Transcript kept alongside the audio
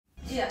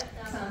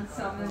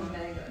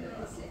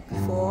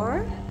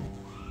4.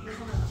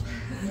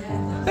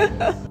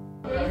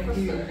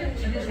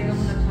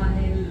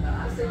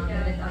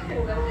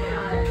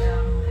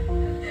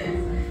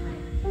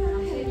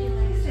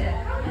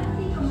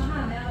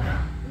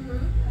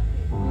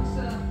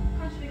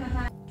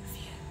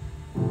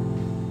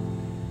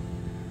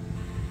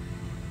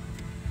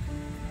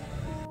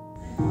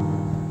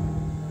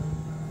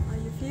 How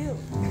you feel?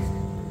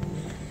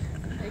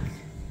 Like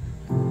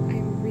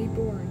I'm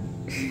reborn.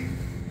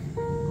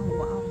 Oh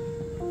wow.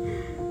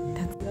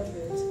 That's love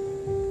it.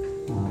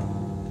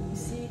 You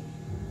see,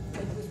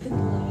 like with the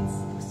lines,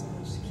 there's so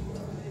much to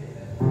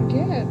keep.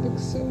 Yeah, it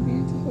looks so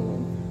beautiful.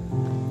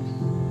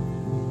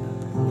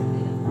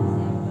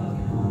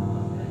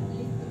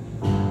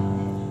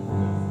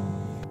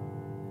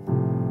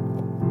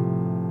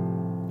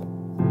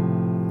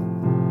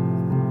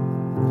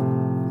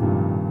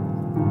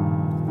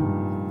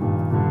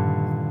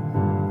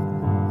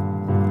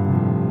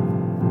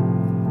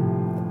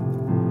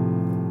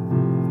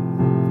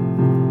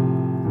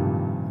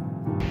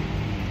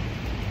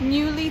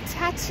 Newly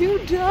tattoo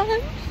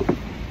done.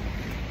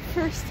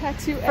 First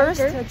tattoo First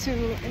ever.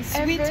 tattoo and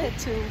sweet Ever.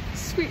 tattoo.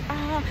 Sweet.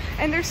 Ah,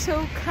 and they're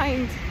so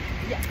kind.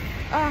 Yeah.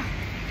 Ah,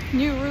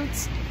 new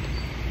roots.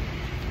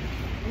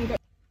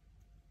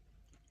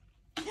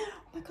 Oh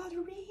my god, a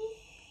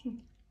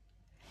ring!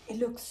 It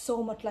looks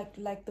so much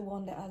like the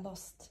one that I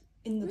lost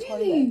in the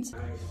toilet.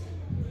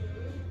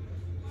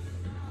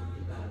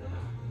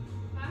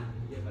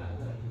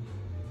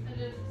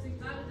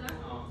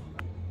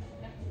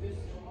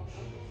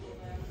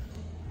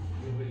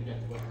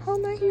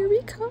 Hannah, here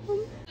we come.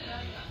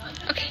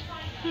 Okay.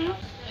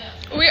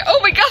 Oh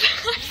my god,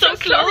 I'm so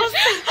close.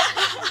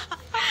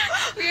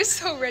 We are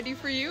so ready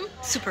for you.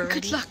 Super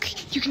ready. Good luck.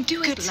 You can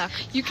do it. Good luck.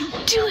 You can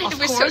do it. Of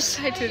We're course,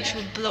 so excited. you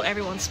should blow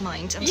everyone's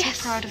mind. I'm Yes.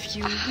 so proud of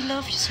you. We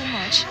love you so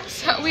much.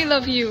 So we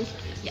love you.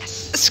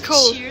 Yes.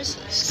 Skål. Cheers.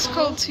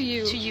 Skål to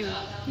you. To you.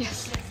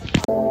 Yes.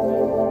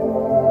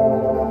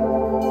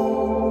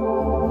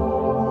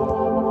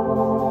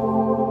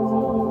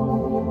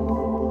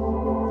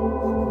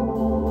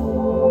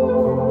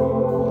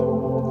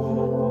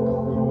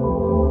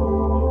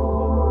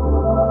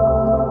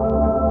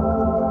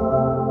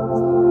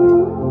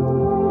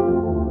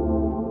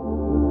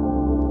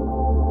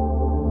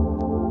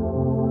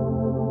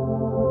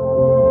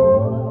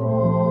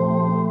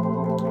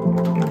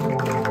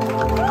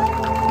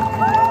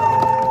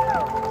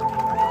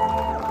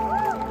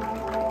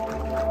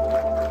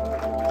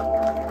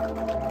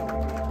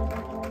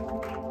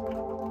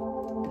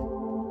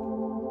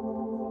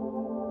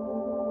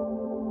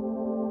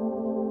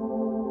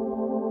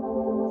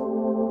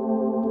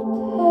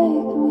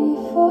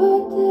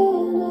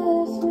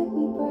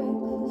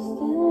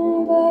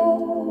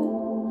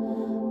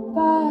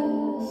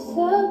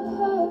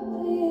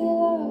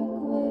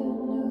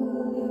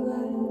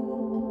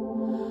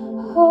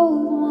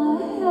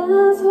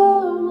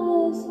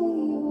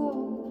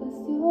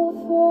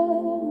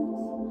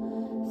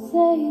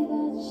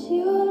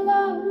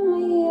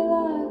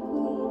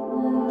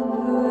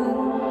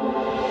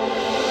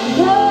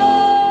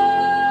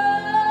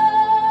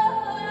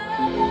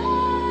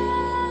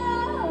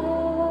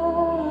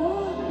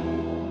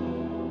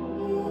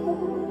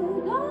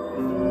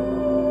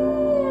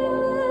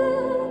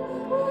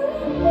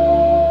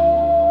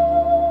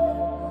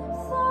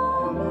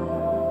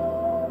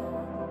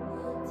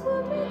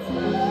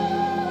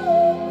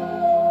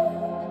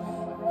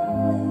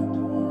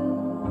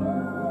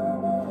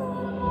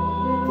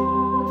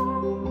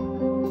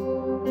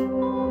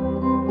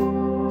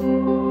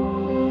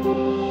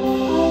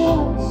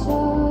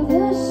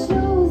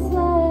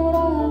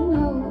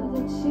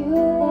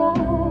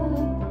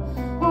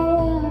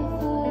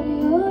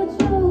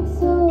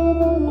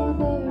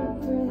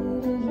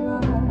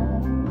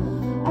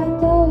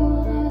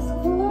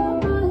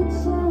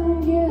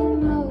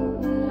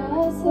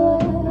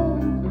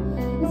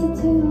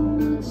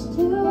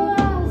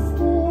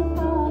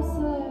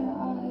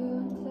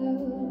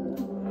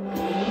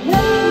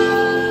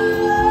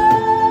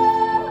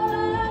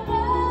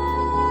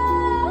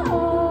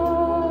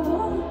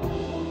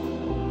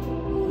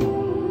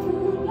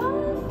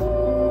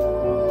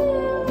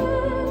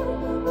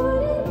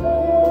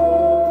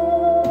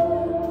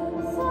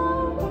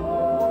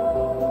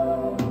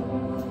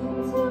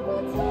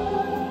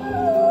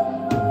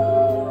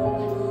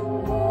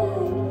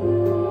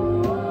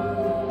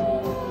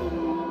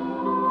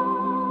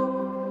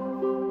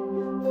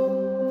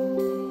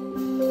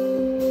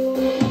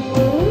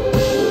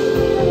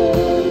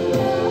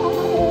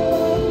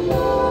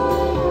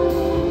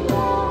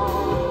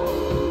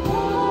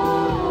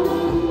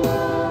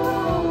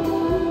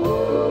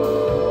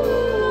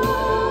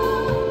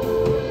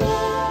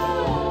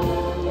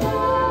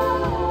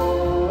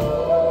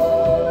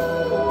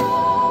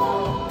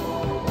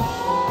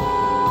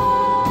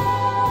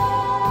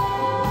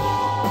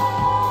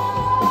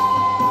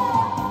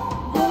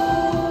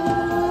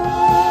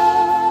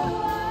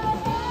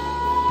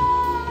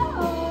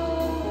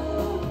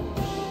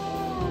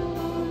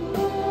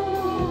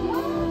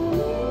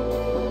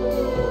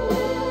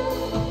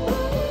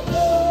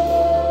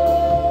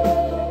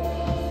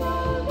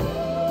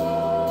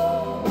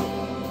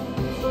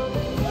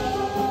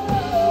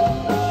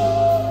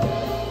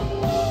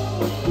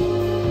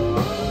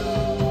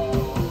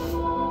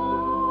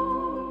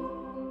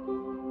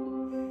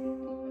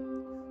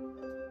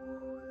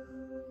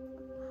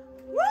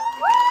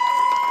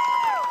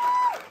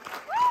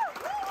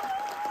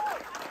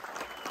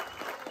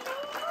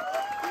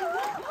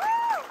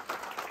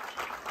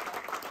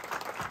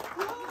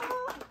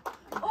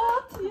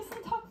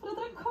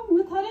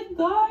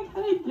 dag,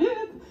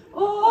 herregud.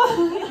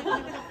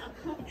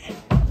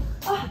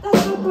 Det er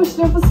så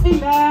koselig å få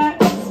spille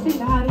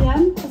her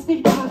igjen. Jeg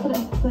spilte her for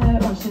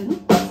 1 år siden,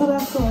 så det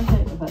er så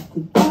gøy å være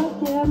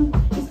tilbake igjen.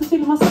 Vi skal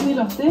spille masse nye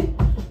låter.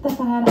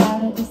 Dette her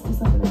er Is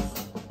This Of This.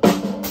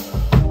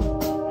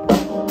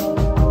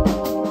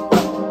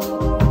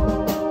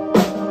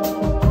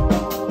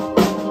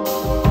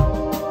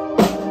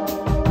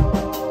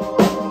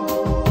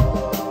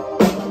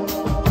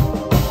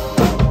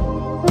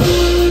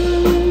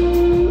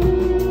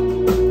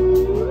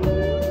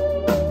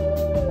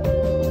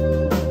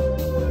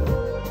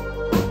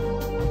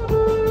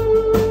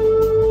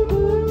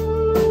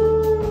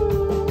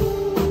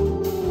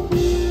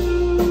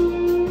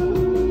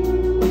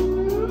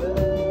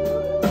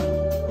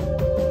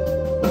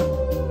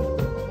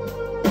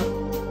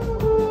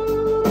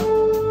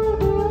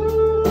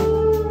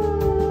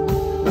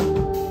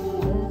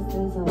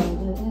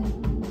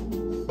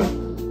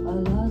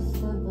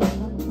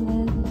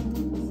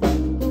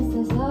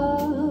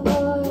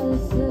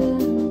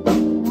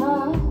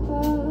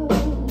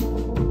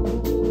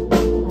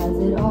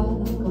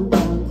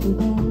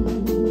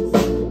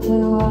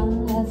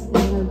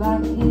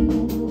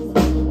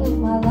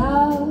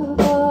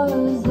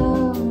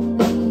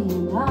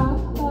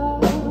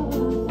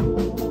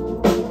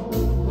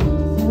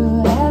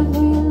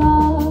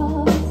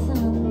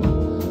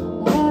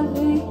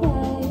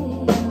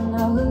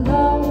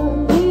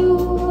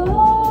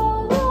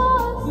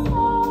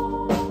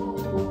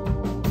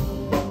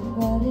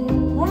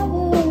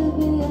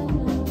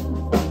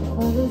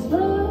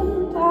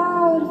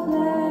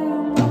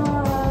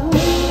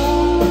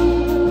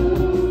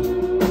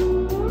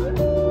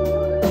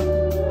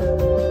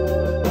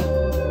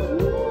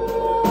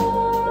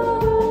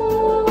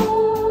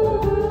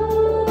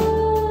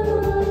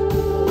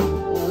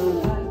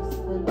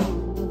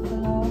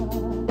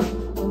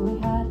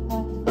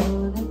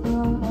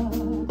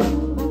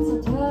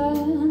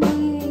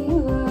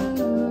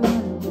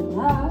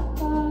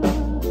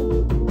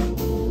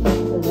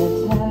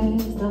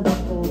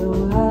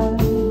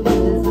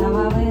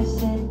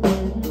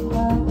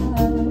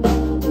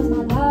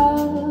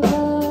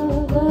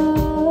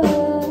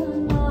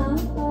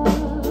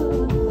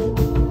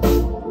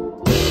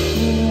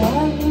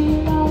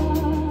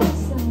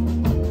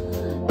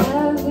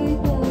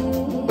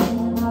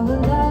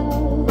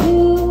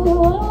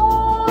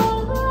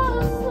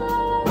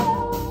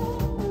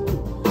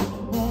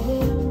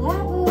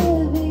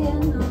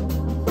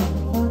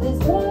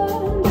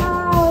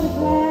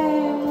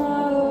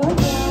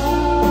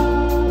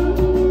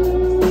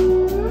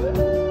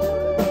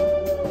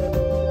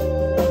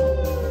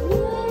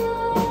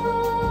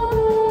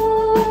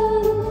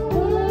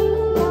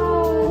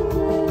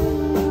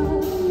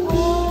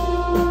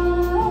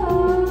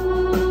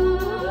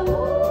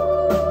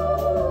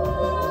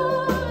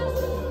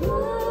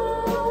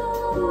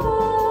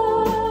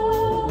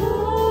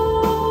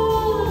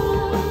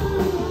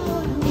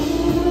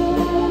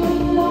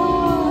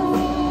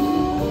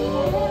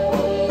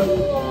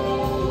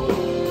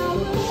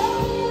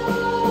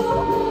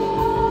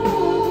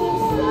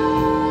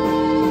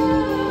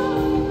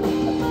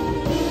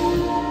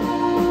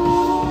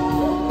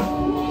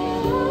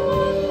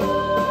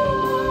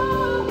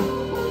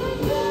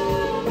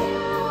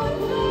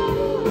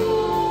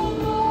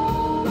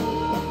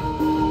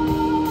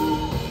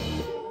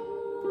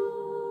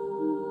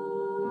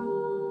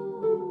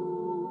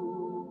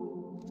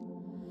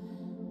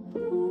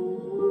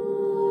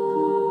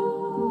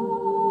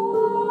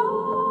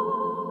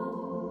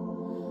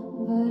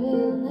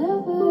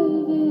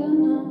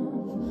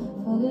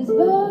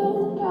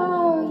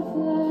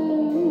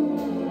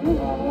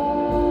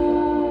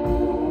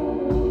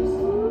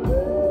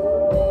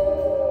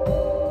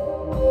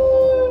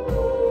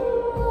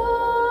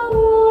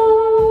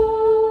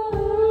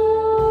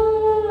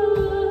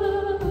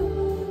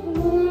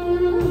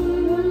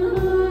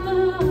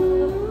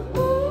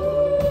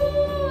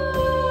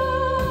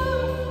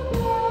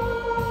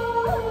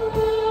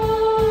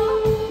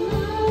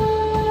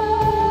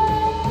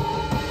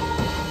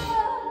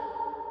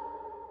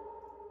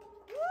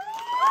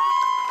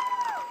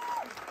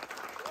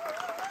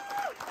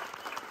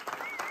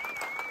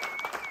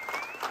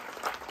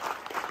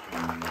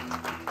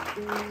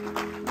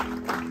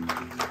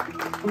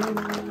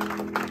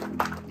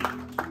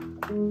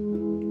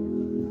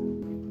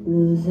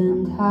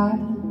 Losing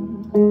time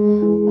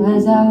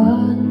as I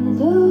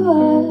wonder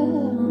why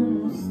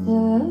I'm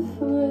still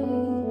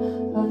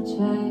afraid of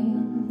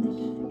change.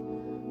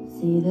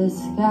 See the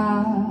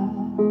sky,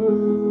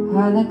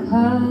 how the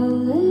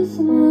colors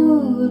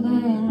move,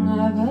 they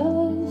never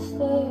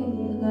stay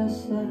the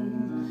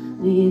same.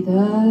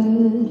 Neither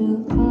do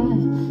I.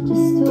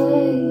 Just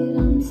wait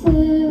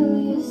until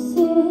you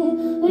see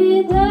me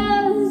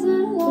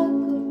dancing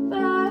like a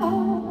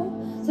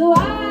bat. So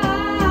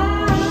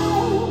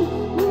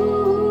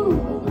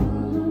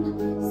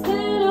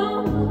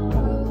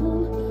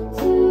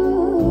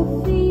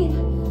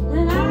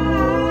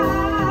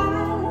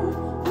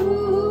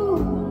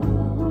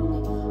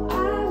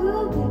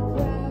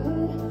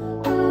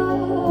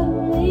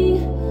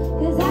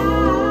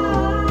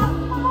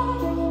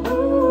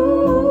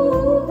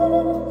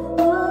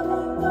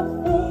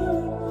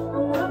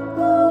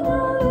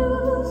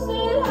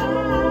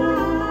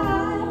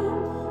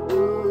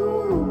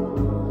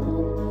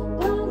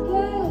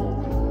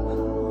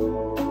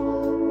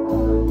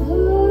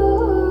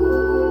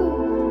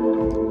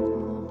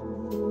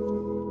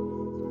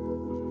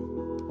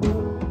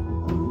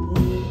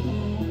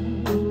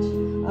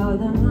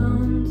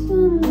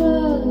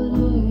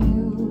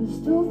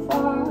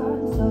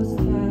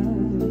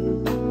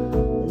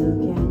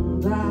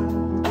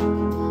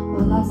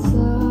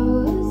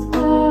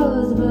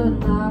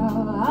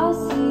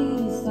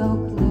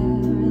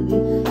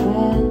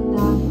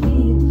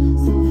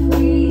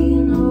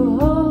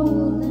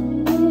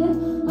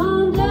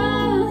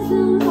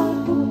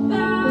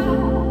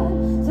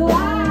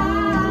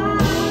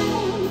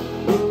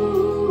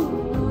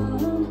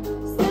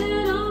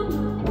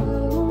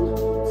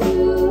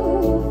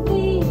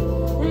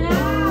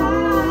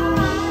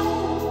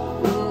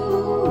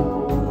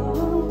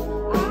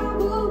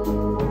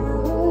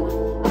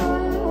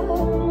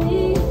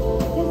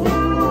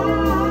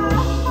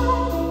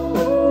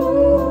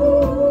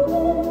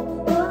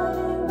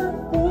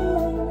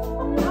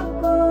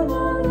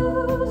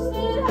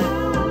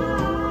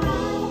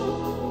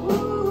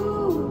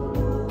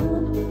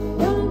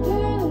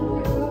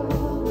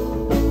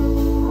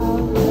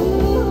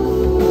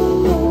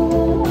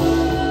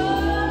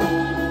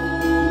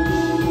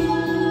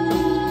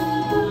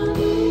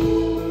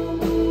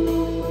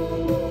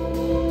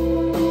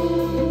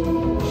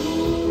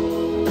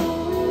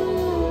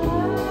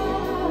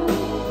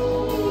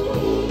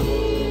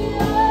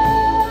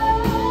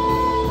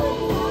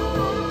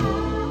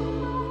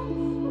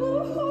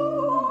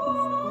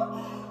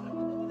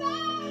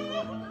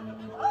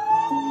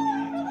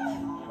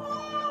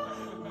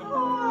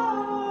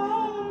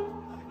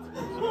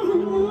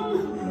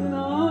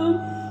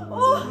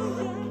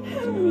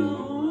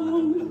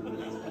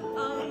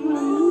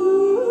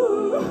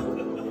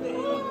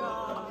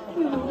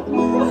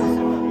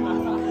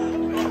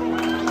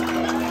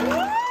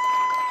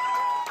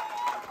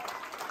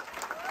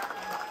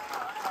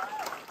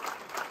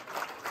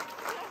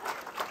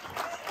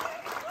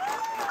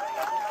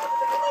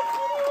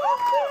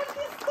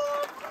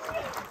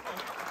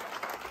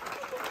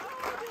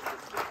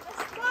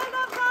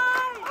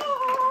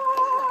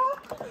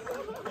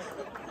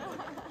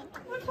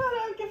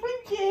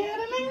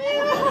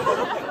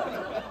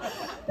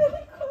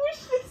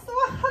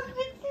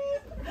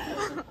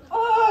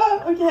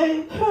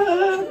helt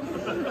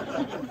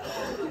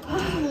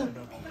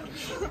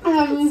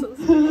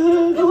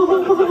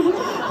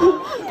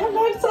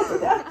satt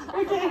ut, ja.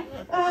 Ok.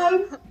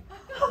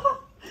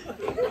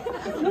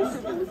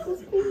 Nesten lyst til å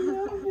spille.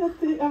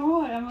 Jeg må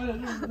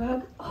runde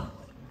den.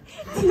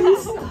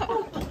 Tusen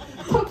takk.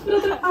 Takk for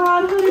at dere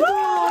her i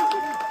dag.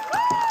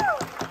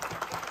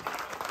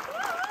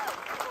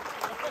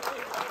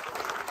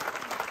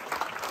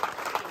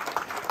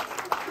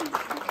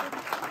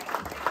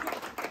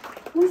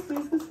 Neste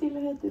vi skal spille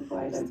heter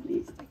Why Don't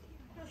Leave.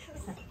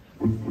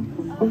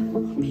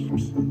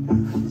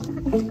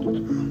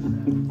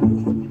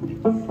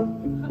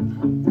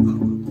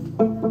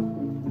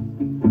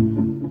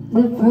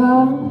 The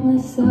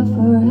promise of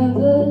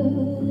forever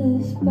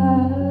is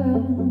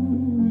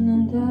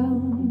burning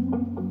down.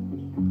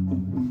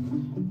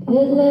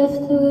 It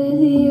left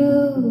with you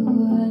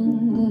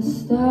and a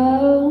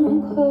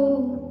stone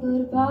cold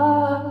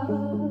goodbye.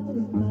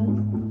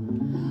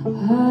 But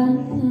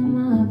honey,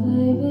 my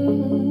baby,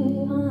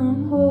 I'm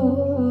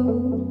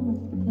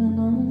holding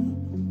on,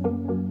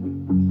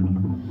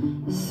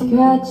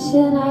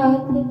 scratching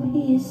out the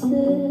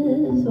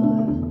pieces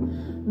while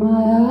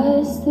my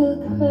eyes still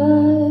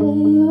cry.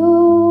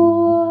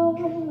 Oh,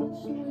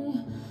 watch me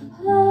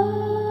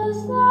as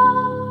I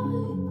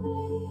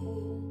bleed.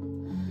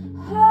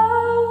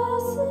 How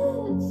is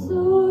it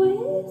so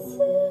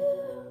easy?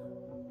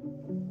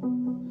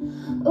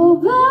 Oh,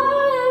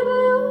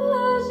 baby,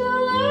 would you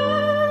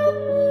let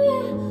me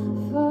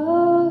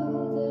fall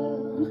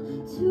down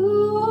to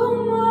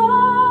my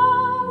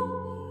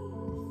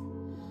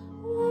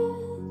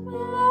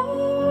knees? Let me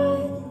lay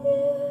right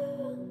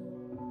here.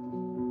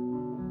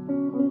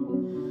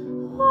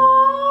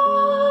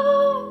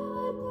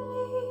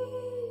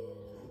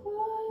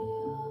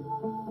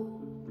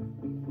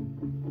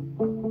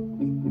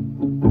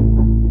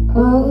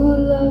 Oh,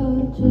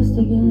 love, just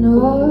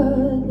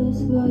ignore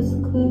this voice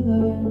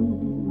quivering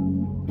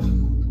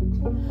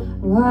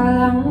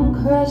while I'm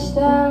crushed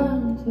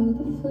down to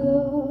the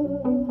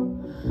floor.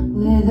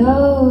 With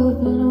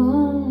open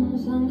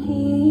wounds I'm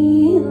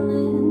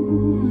healing,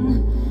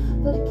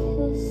 but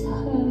kiss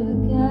her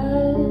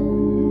again,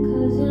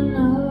 'cause you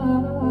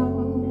know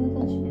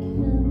that you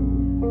can.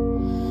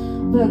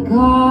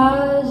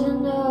 Because you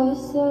know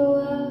so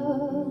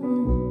well,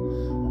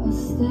 I'll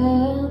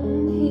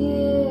stand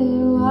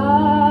here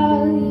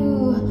while you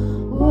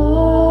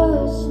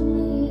watch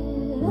me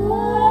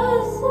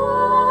as I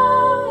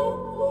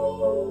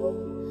bleed.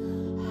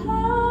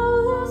 How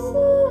is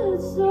it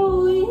so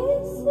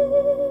easy?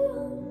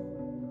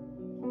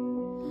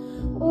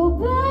 Oh,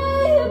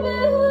 baby,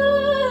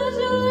 would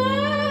you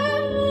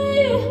let me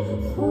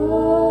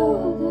fall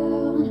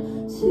down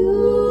to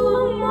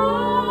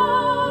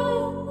my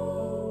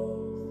knees?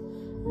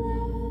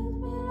 Let me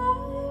lay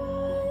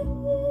right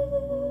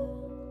here.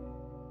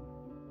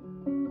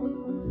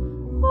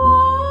 While I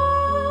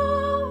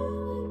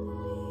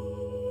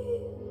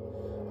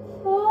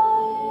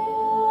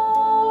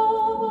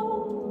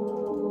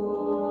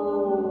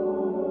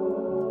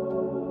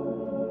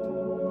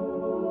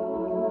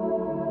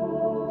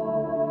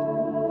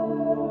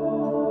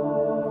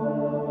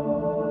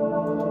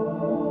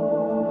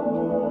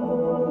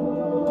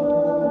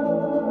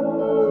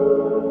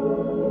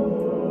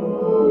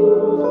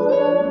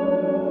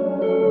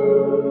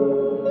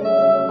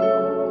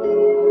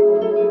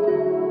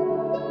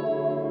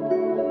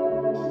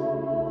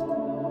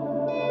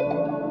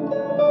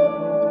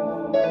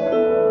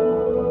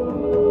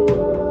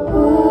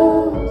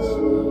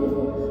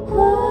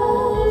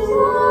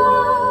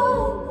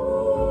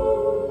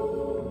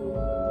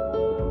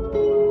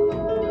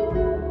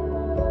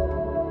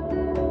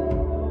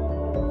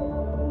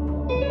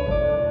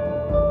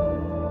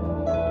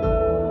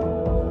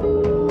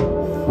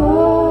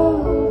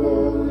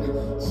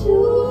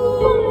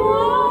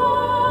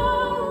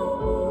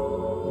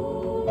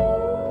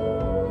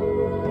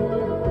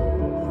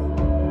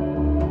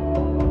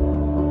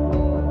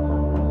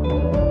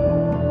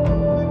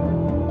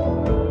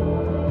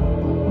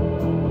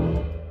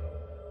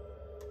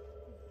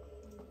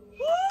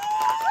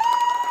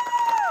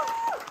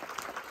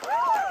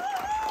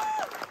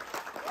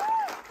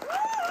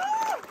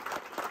for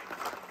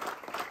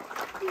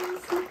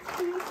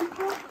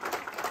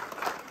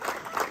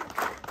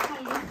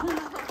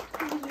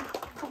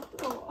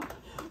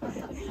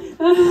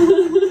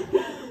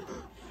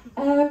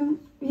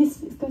Vi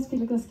skal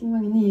spille ganske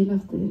mange nye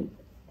låter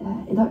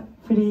i dag,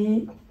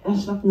 fordi jeg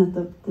slapp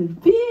nettopp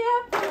debut.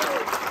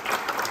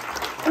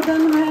 Og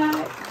den har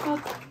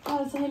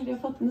jeg så heldig å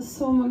fått med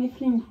så mange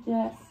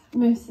flinke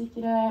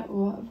musikere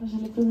og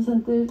forskjellige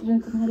produsenter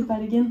rundt om her i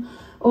Bergen.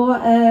 Og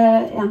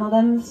en av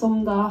dem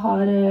som da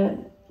har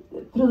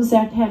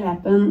produsert hele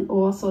EP-en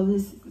og så de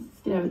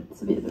skrevet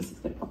så videre, så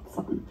skrevet alt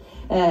sammen.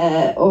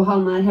 Og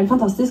han er helt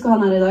fantastisk, og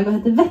han er i dag og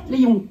heter Vetle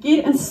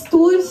Junker. En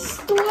stor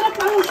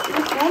applaus til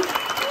Vetle.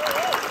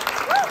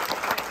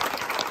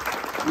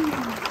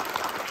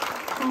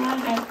 Han er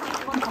helt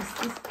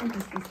fantastisk.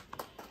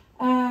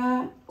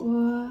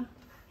 Og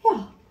ja,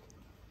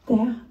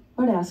 det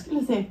var det jeg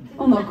skulle si.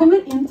 Og nå kommer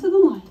Into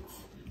the Night.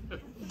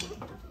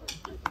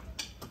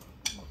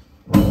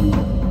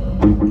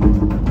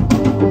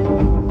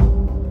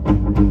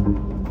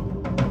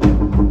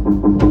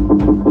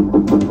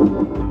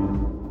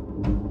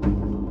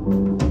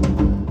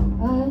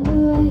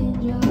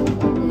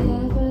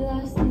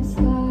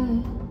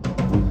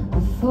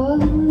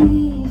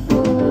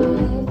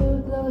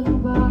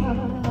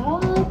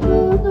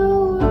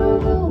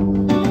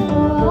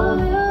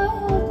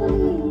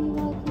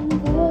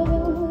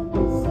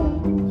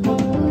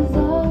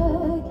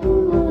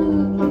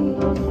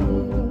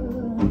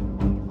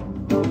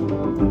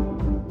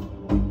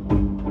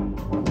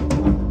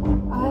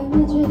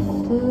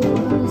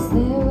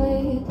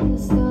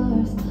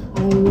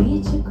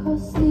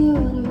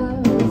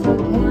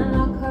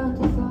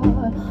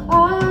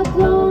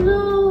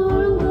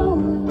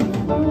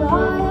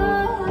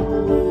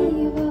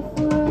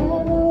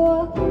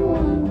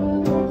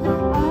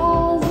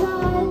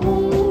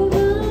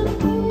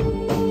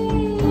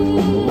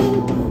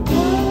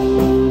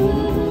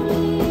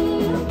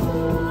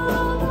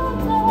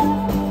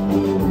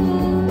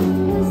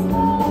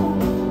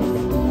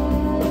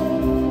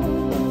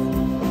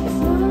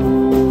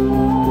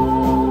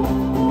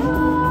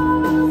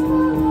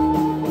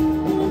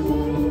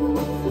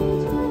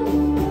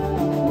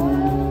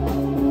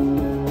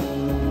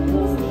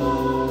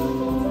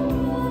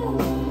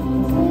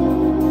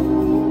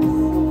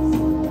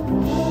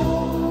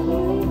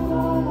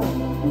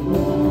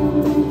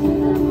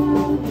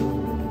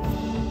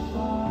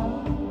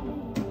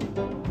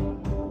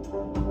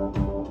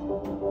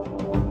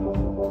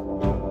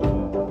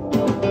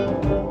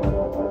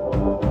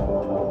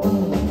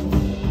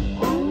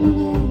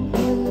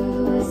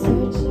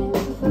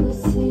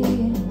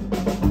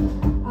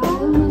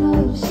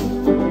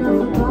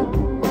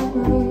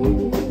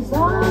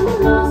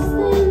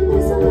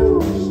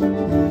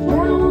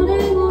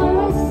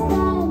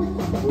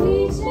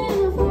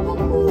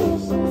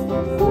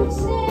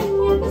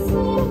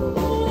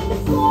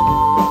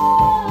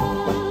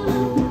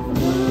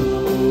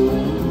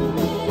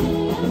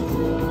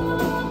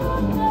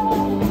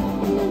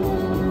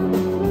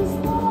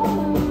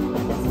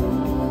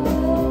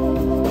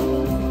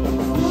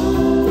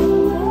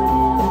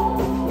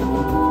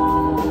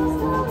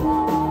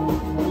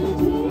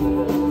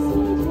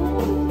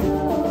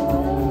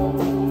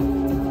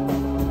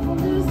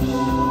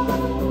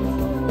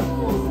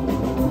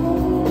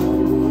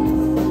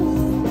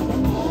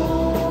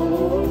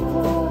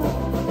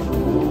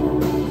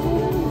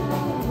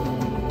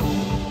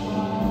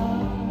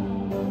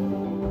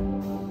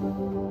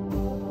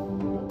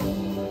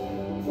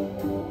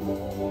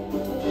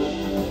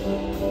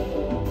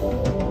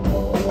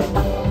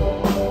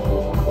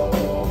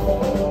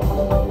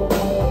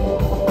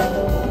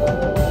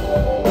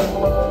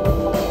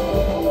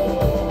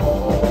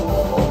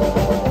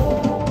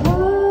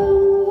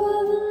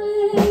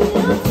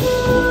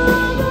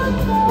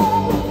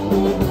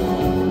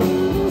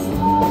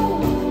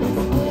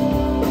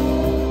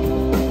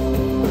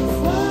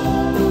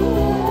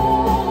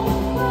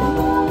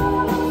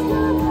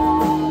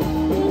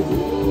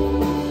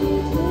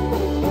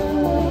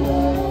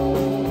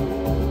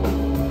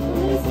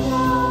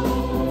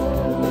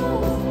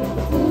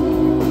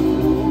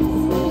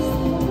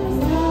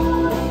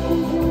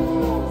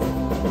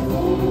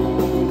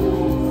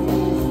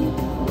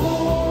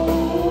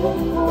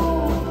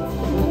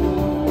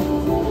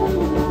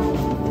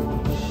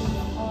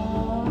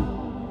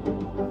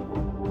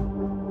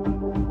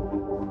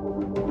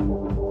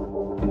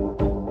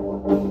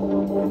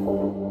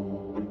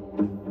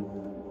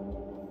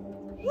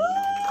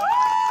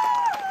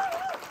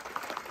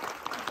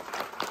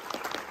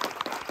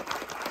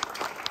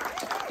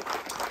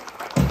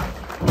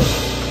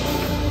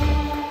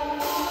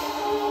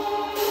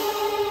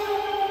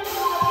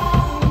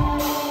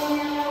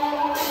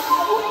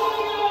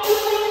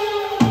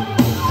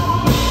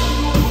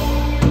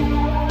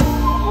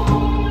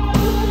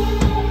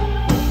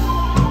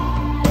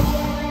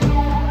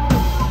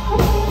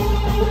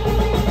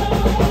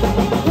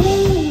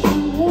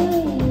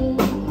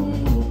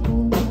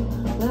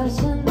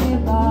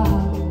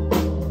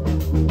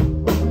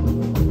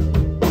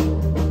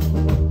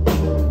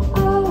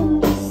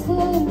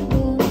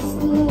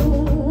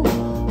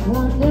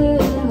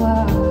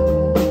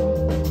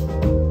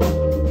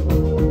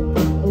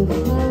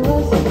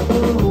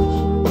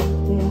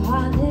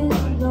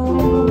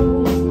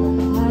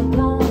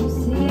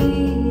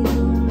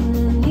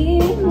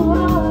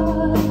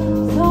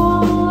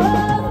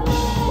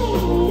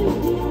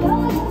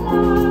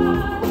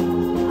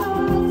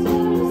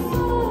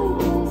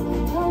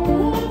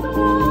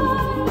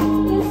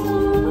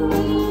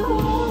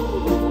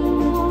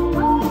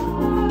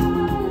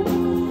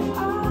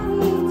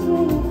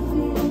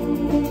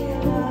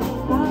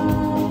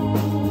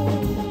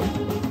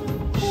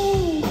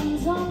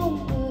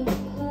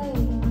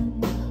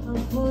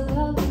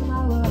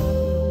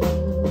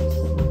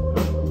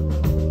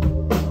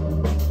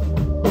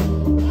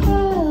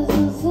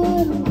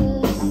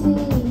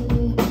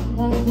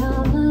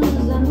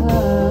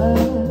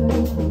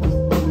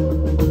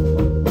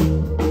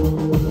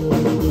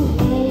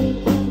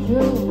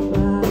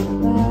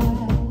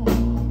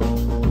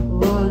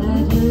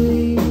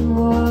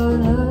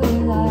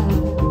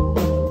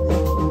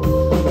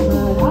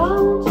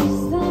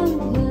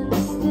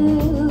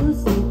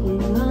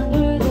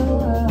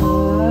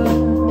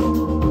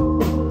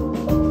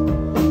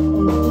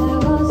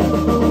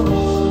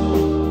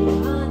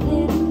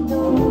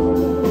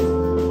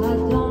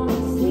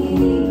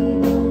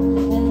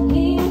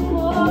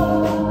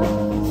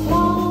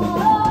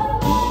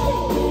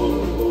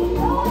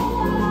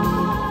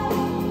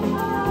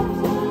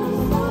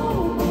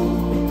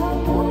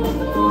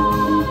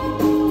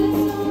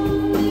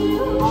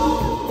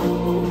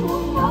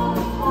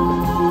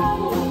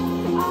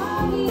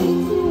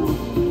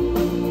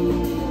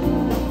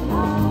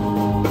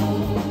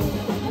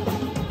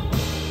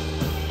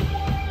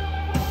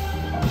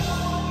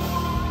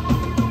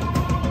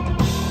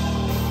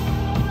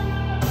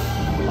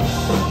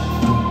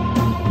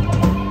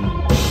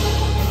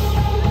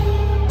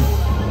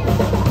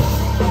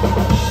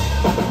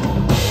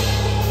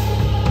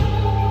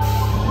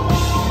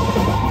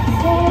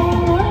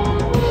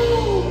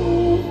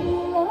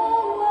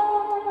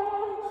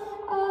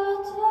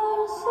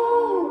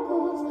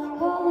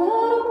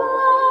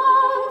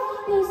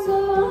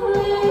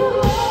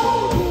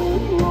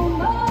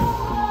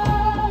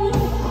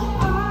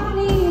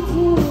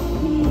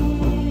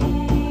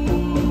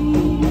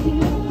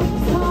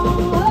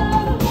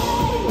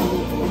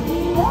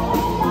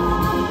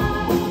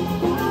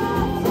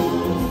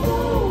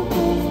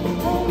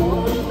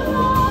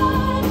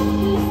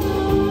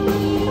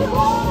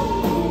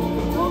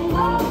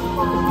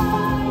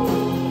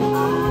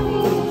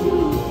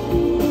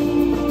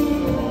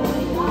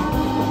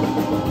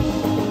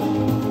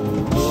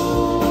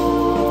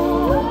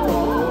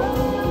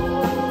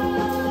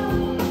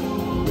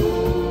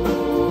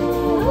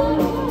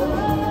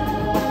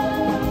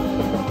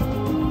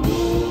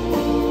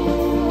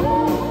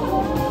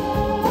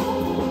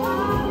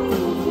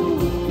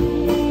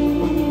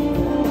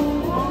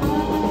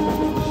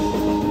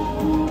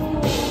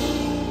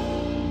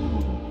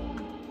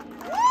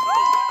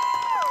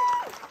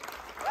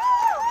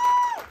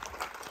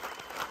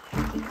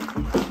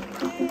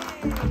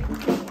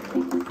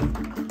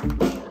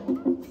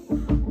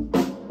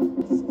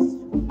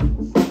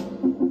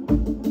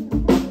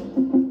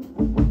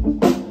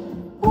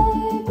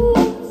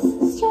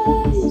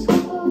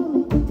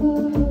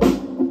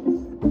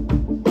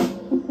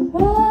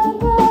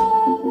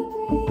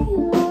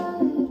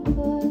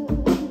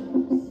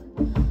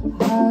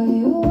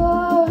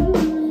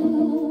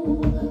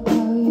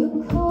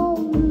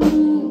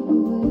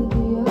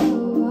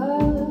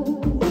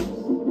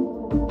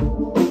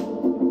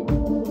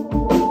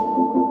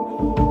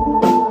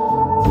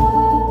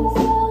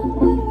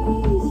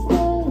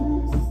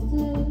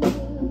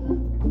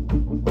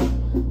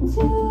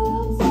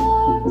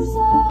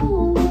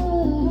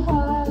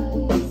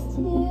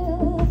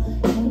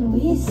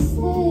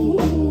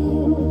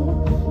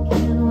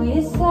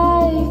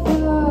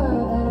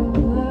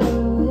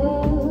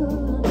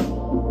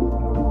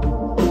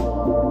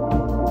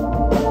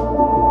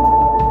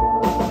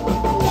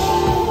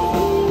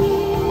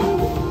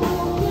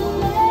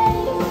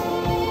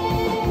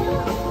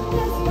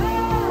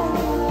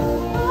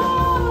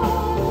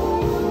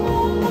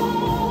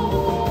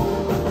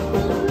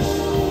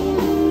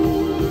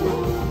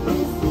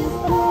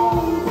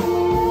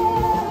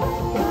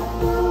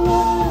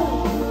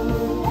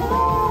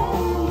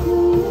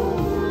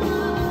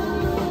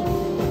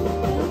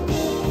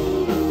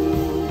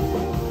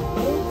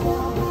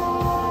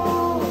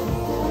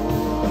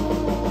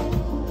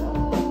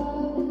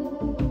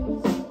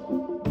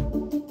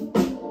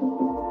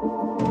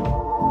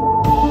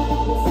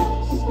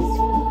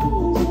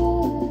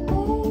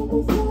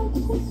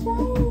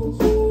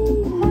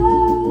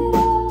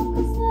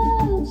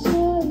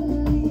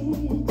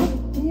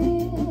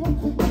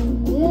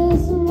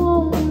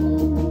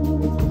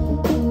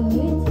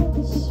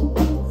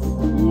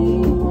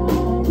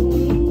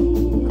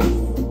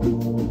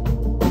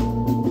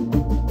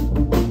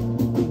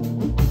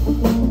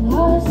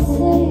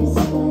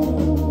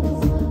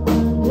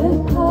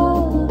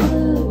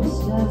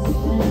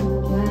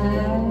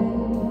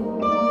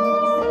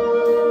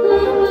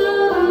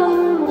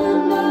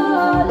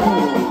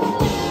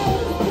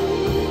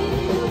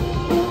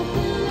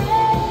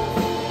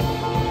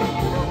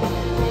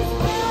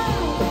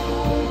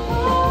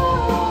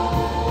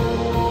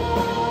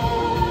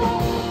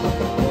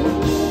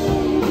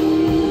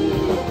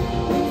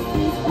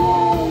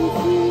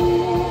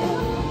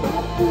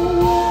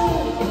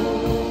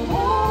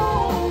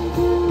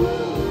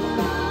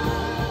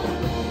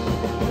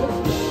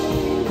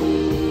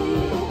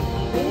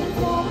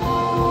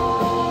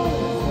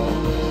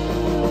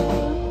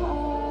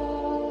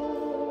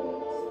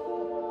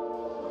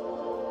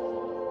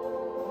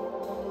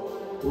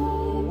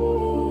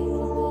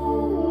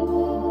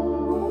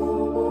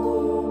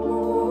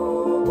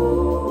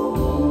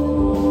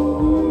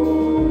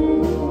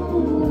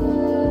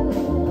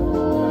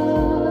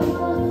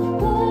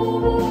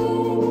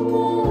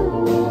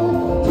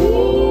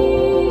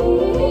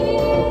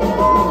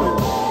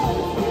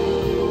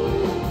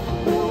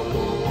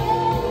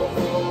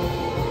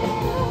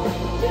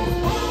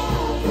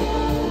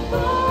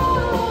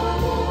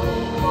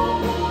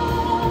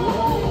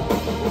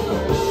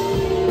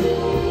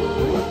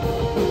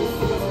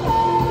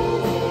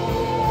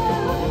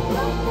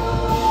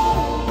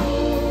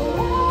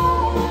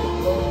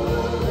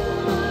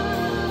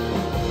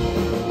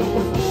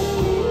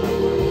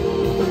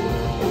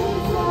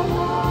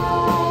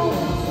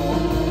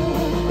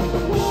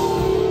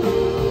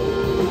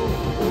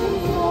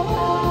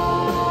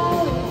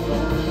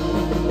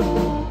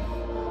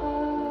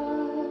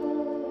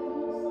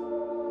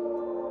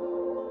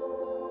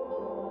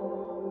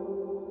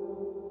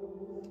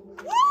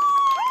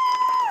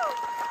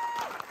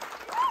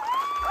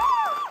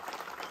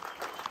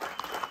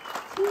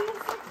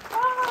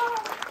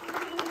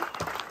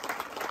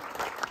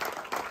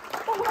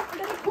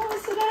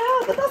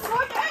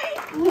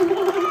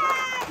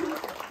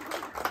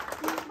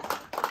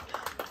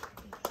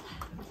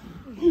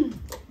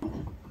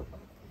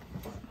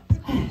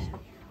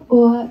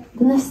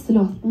 neste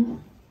låten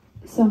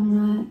som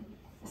jeg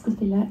skal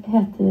spille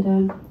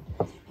heter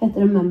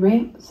A Memory,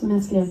 som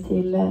jeg skrev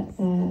til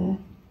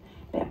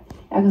jeg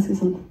er ganske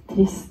sånn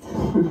trist.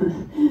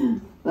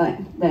 Nei,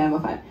 det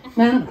var feil.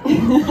 Men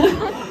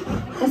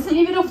jeg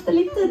skriver ofte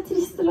litt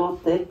triste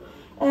låter.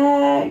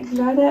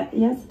 Glad i det,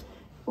 yes.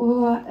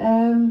 Og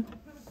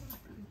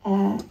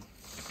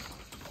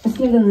jeg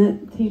skrev denne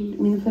til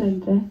mine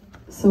foreldre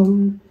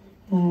som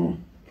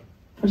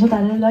fortsatt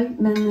her i dag,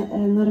 men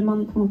når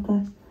man på en måte,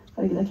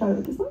 herregud, jeg klarer jo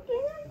ikke snakke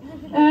engang.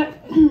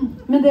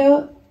 Men det å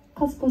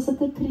passe på å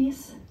sette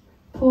pris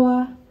på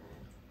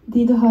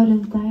de du har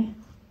rundt deg,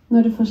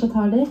 når du fortsatt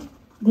har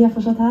de er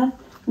fortsatt her,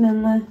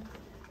 men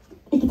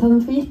ikke ta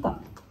dem for gitt da.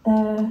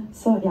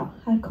 Så ja,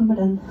 her kommer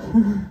den.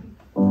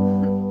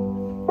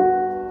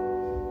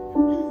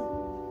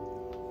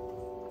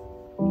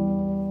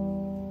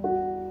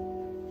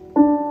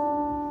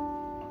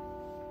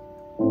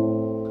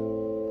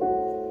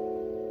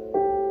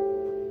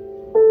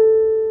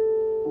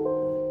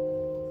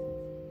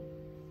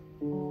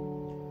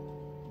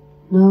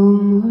 No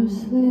more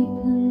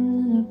sleeping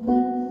in a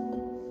bed.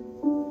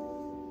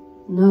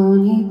 No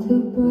need to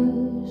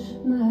brush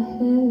my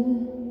hair.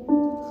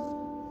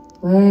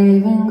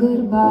 Waving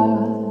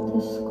goodbye to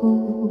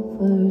school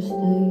first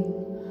day.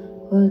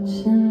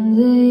 Watching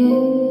the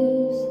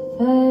years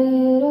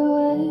fade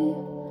away.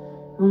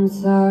 I'm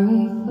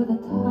sorry for the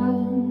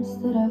times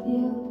that I've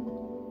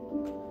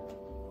yelled.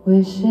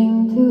 Wishing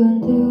to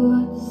undo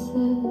what's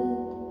said.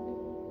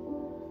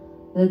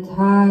 The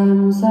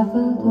times I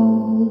felt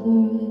older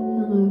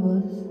than I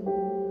was.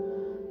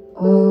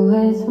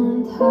 Always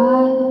one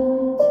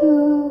time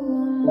too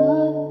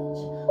much.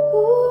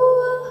 Who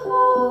will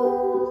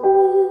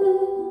hold me?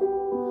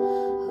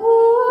 Who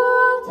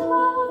will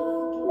tuck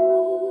me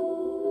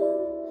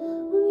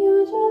when you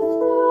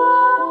drift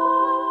away?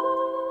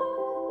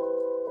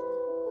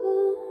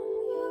 When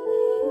you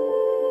leave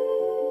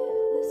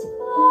this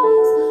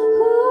place,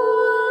 who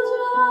will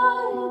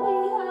dry the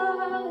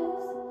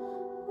eyes?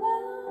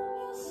 When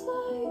you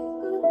say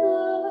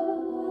goodnight,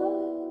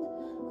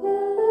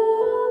 will it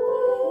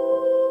be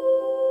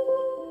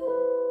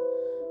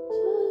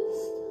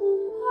just a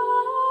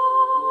memory?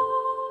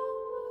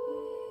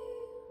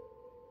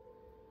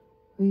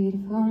 Read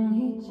for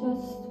me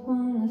just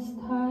one last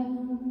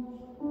time.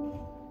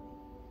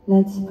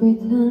 Let's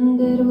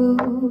pretend it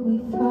will be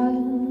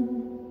fine.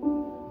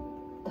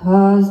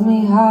 Toss me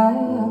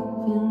high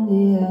up in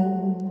the air.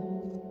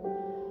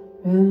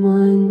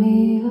 Remind me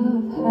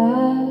of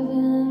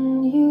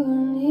having you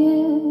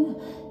near.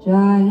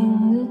 Drying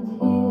the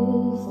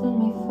tears that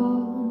may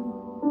fall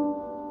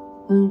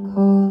when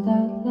cold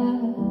at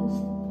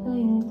last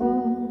playing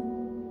ball.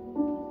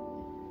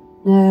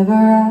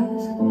 Never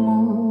ask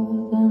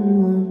more than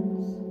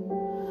once.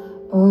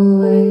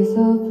 Always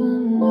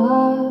open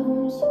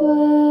arms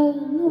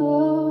when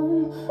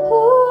home.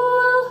 Who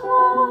will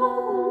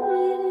hold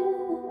me?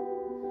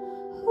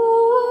 Who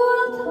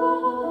will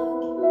tuck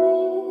me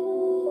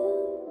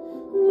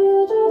when you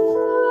drift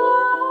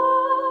away?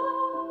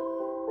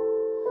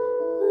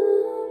 When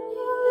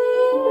you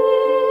leave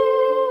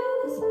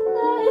this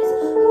place,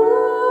 who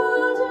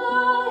will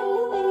dry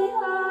the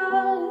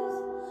eyes?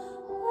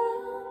 When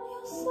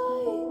you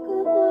say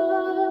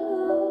goodnight,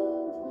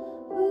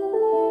 will it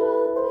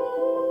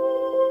be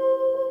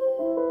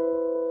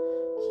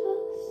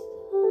just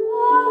a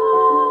memory?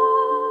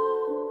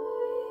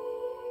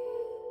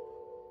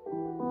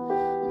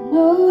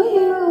 Know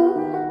you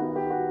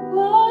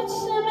watch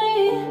me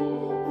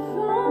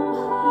from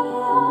high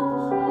up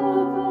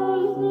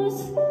above the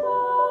sky.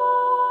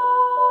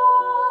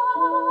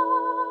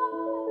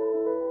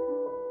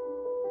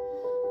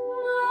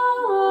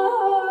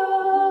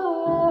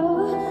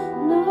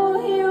 No,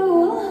 you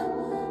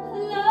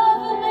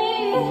love me,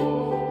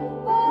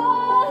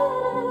 but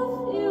if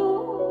you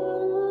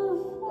wanna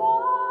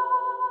fly,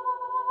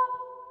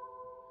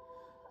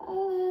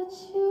 I'll let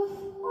you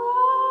fly.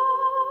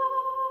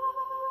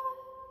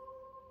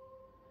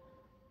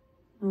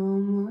 No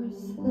more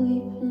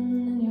sleeping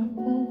in your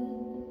bed.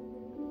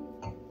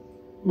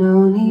 No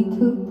need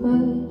to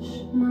brush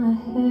my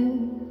hair.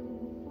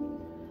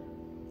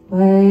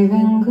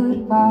 Waving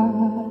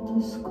goodbye to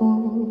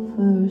school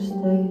first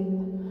day.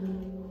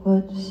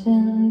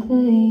 Watching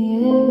the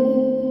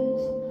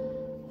years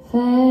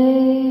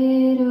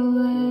fade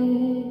away.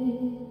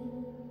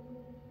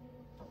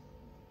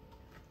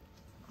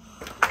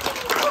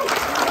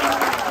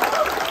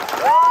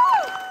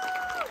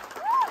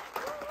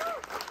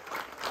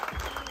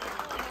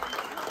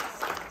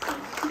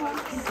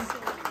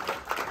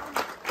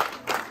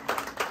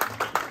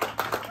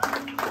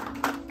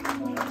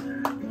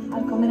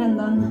 Her kommer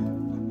enda en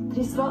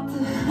trist låt.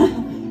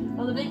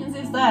 Og det blir ikke den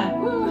siste.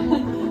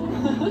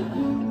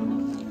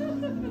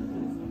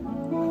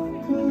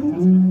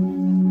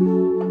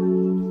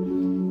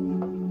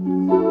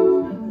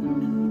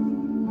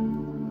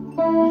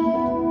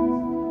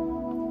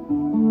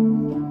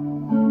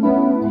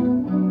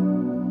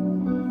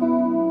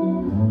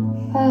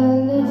 I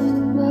left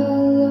my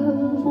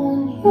love on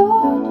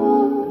your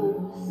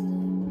doorstep.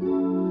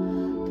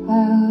 I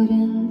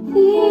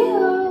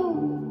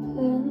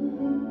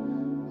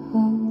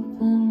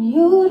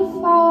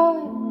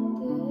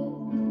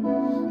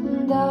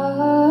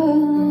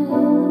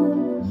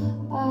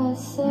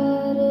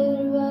had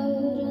it right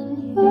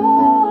in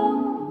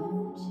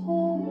your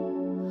chair.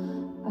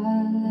 I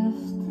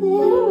left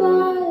it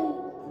right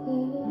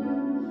there.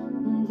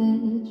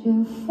 Did you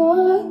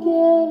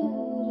forget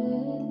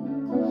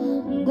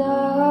it,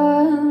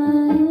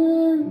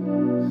 darling?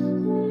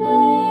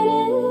 Made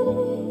it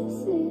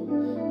easy,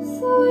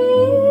 so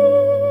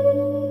easy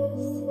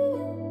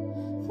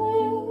for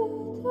you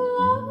to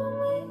love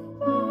me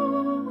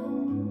back.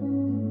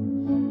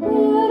 But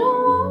you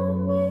don't want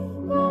me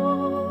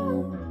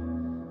back.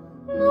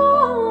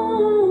 No.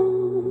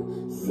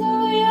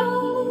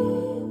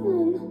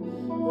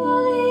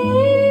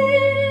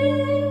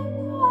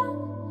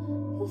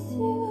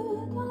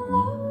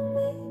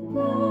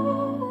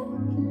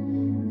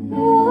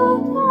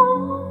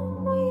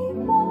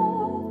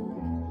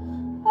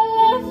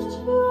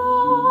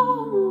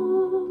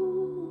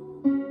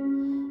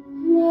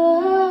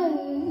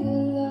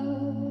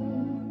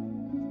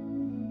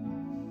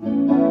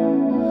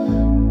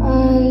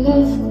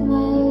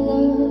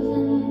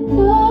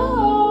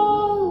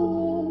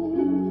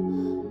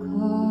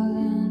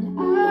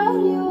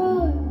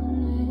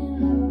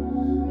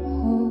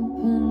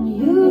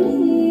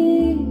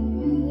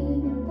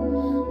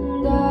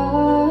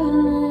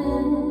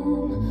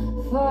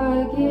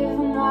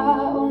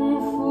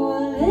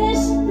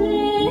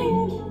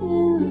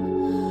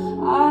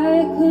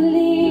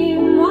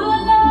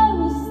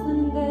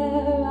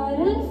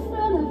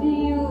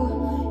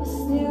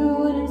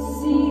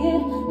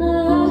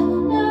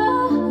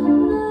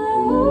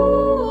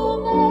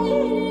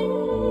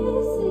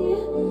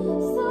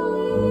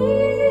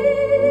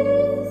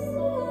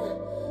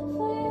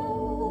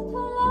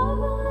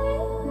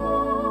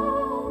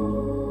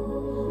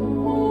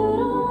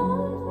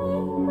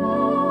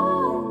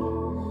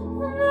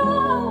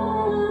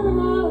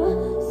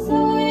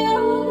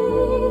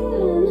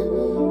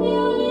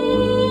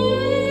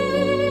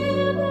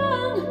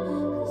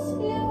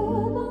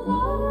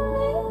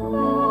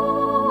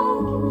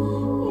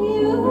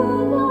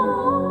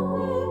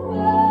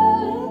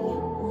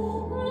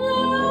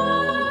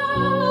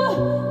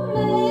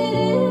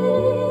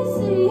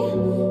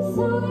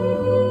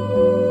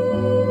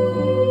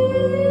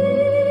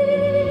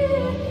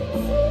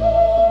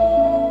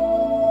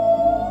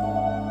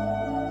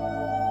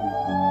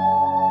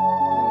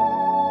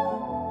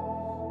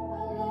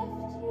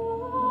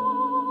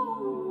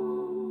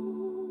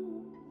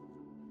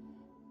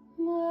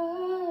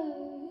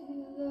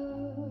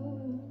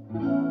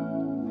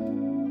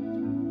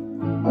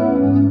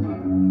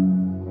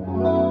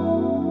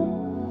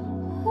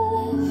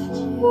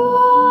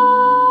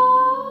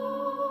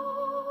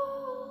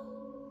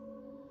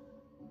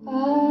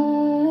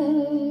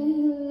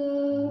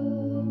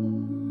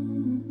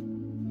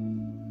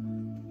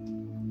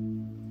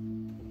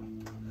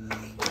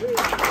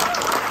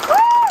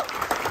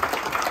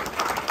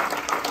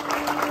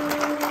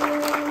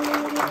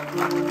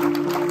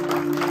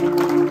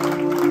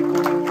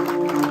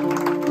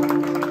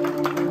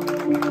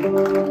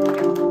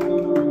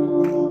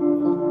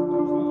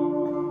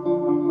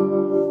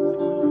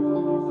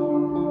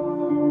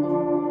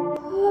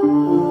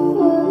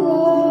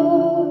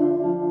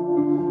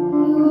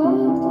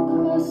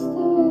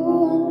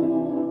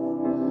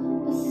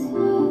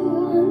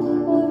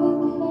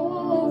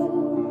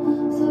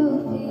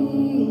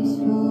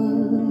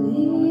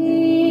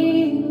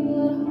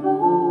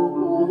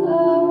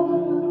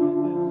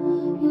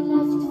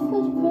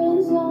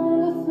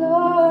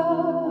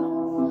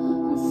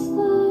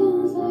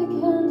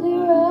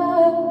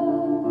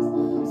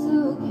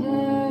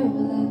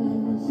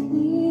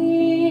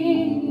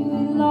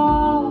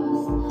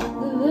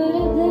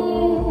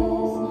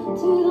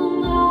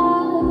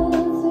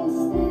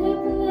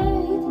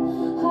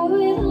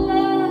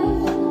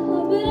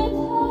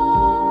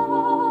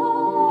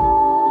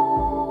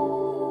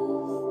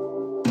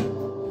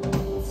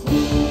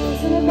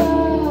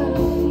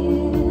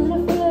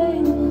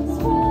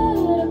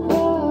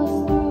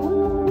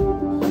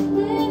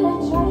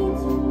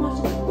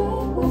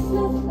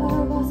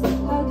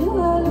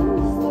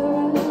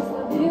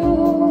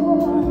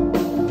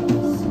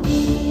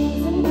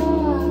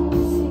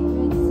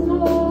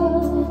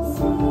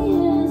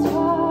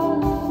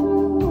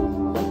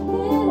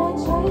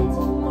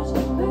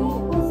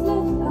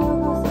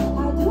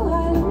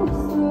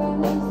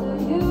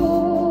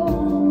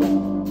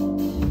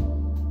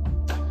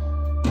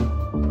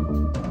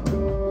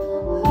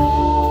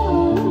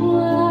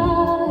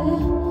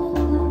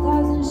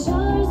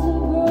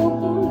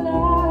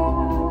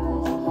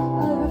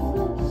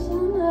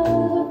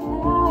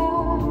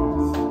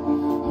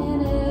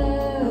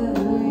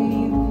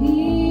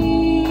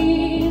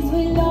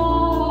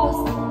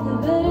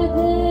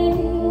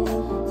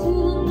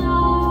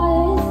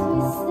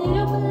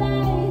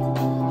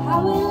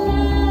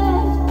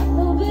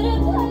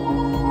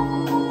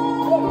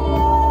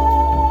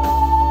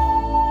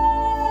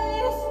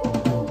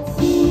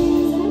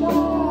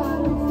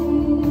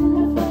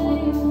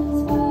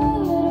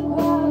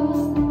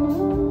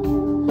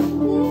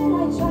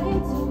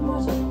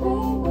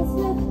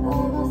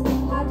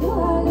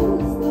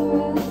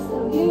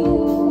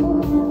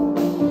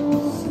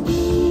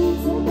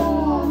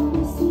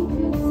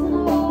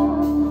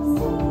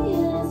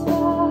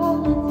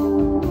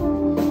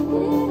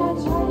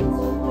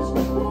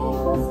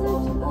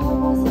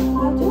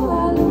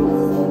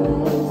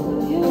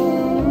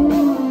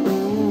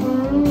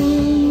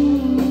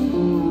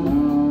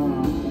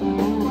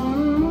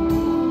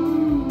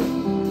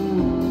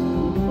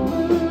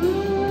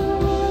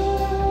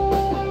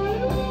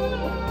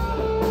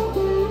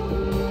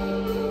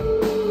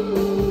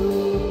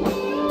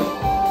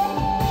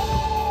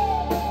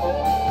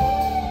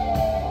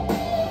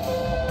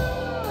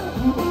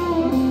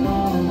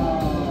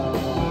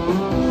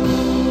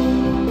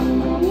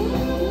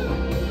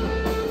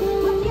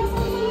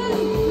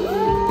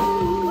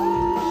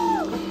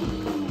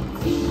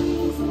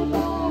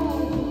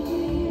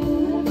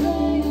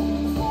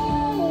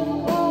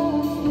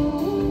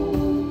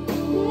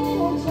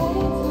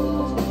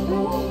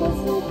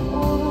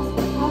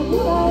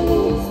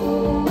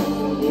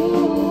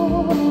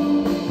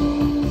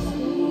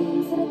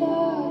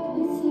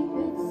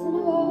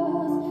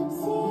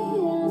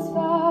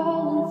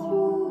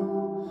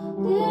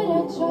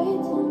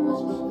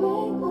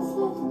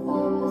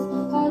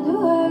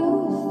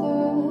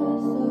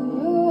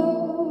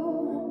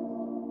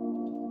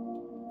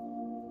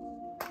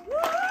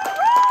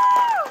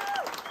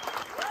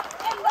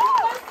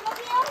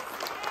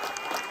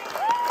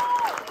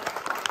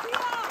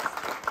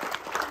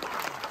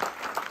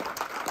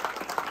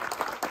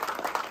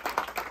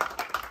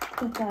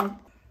 seg.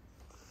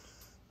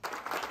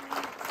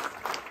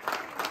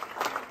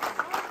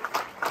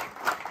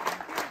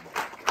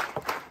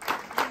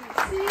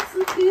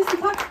 Tusen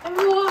takk. Jeg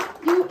må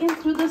jo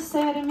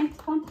introdusere mitt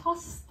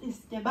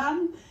fantastiske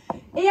band.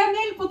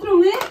 Emil på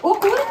trommer og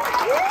kor.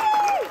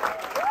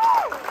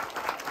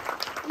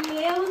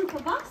 Leon på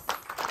bass.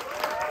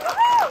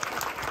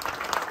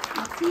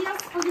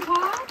 Mathias på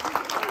gitar.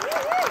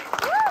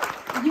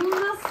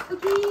 Jonas på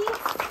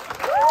keys.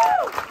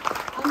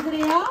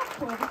 Andrea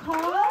på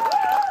vokal.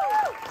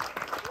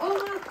 Og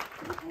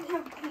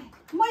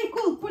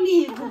Michael på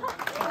lyd.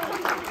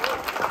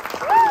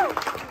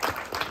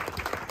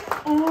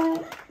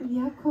 Vi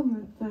har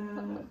kommet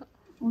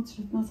mot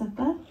slutten av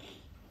settet.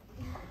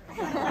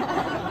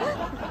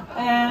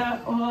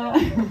 Og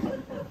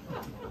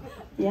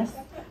yes,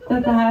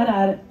 dette her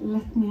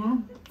Let Me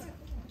Out.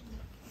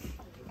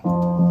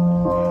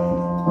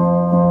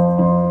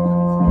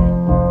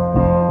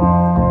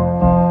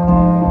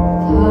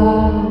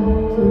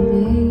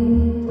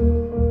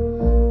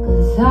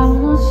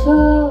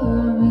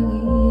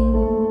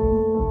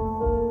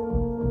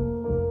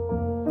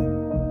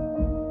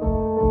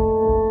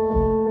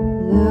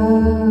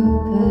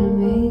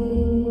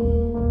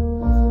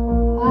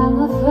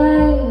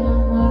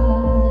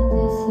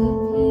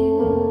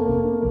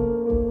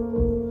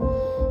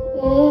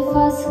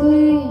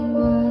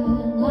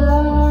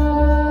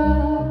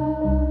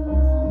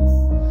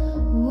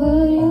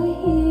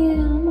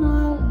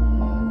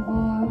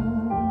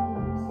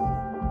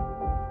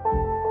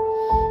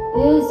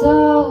 It's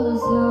all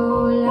so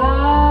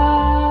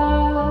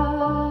loud.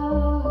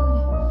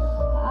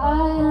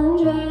 I am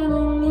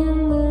drowning in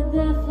the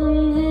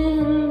deafening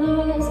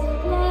noise.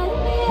 Let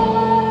me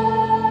out.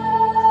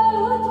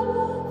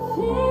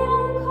 Feet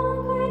on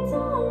concrete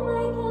don't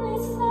make any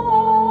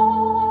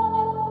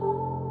sound.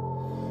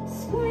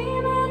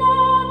 Screaming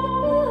at the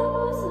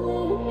billboards,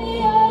 let me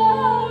out.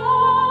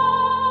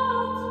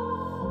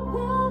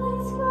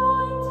 Buildings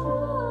growing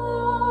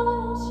taller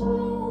and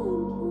shrinking.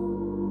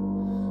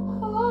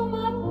 Hold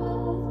my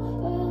breath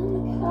and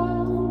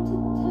count to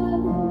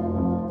 10.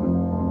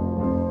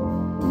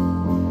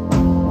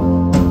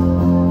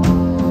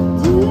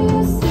 Do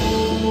you see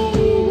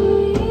the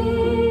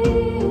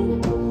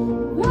wind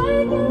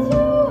breaking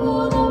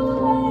through the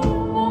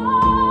pavement?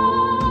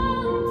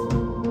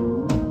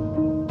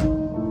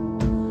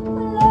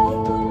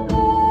 Like a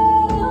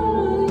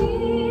memory,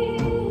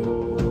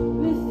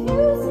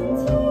 refusing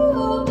to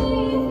be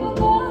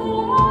forgotten.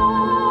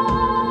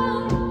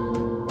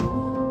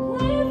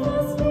 If I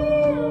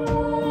scream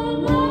right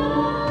now,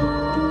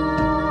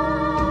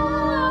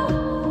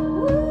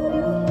 would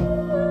you hear my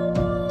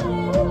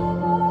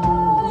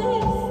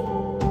voice?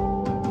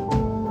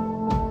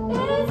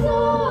 It's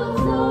all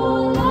so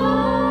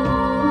loud.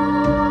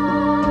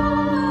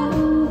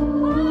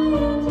 I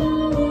am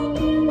drowning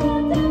in the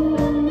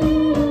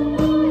deafening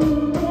noise.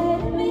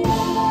 Let me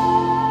out.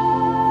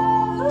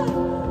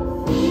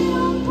 Feet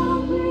on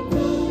concrete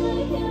don't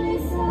make any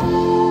sound.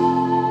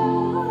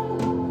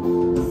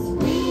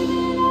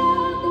 Screaming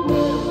at the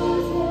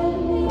billboards, let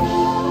me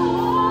out.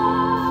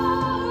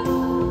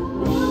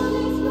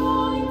 Buildings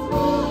growing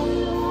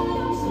taller,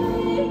 I'm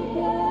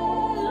shrinking.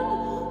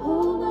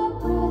 Hold my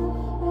breath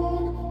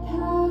and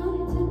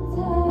count to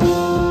 10.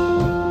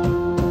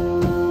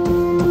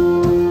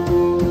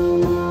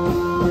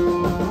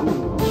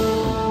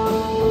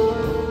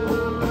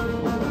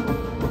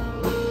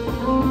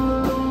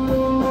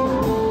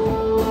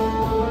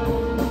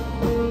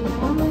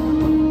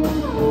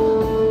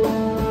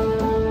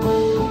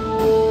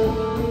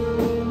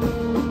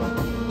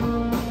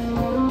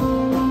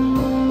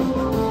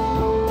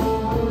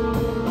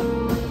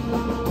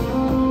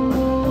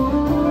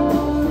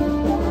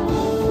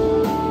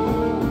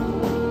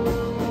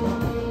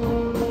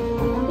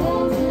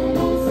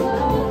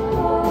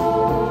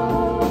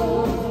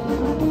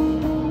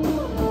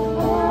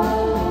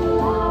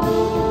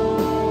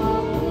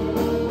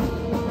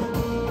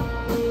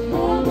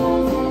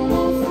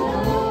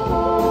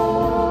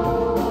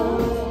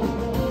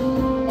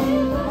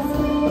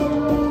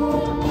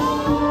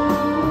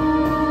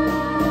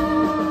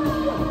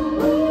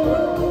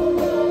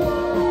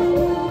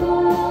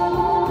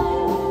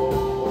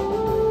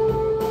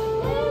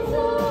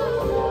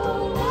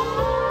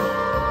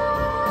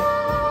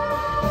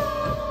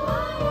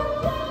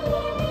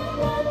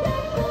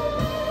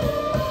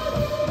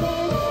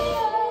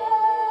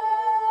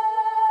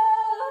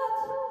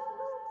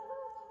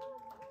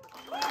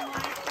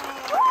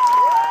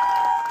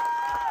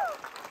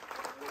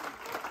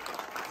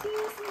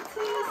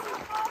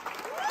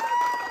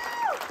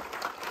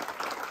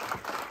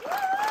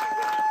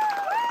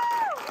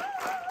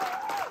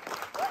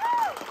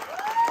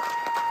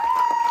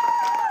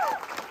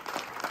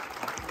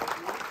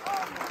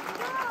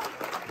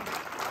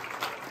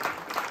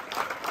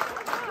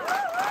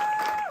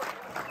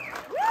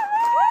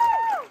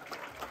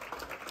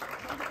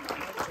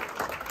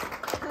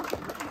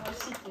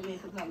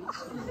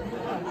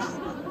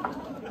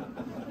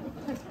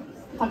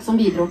 Takk som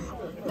bidro.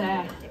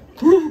 Det.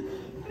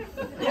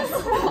 Yes.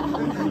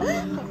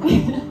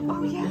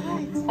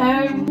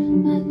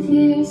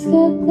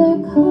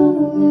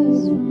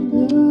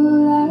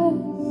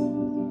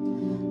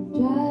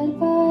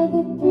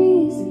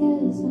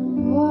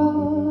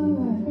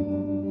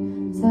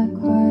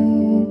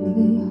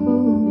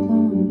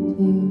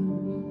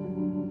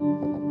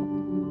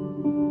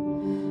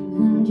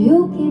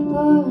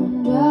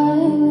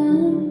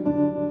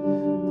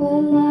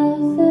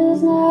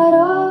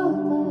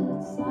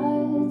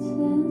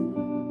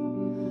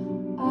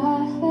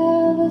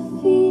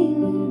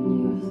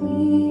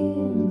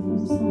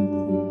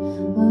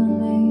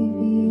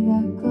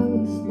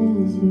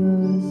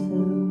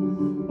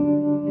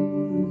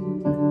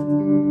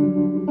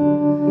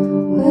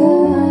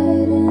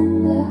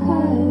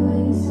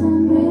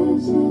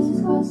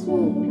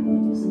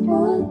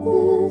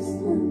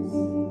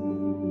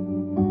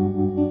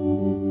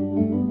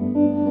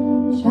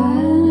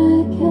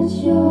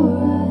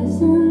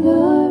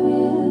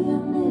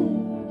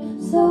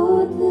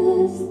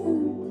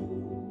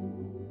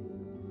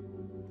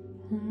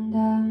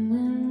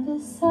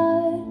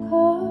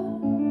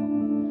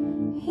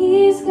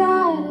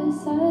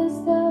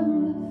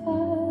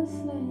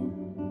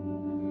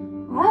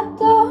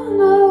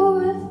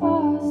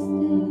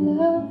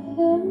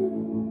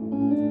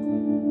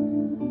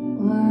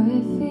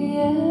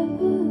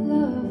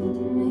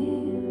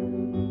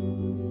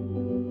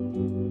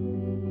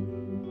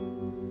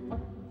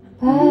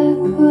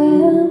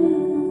 when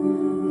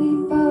we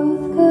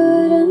both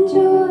could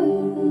enjoy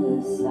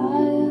the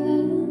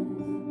silence.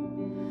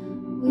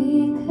 We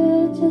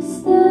could just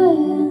stare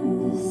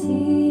in the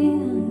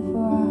ceiling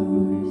for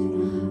hours.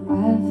 I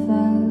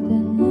felt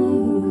it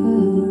never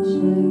could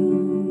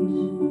change,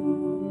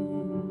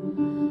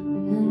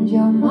 and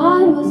your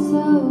mind was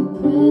so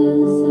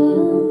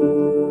present.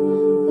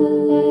 But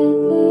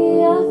lately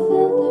I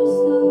felt they're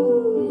so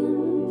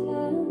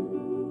intense,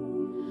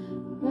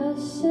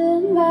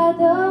 rushing by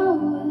though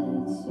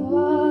it's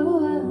all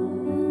well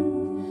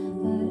meant,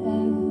 but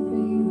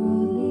every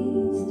road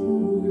leads to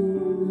an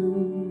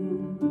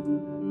end.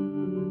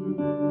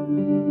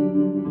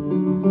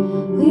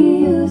 We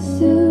used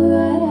to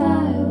ride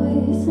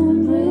highways and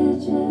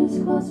bridges,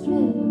 crossed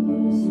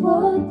rivers,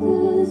 what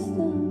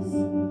distance.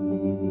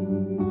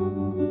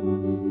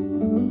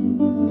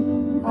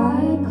 I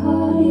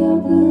caught your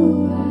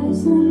blue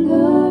eyes in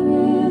the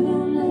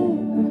rearview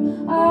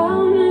mirror. I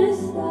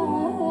miss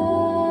that.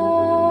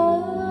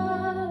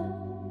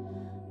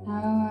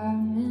 Now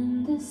I'm in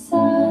the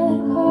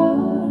sidecar.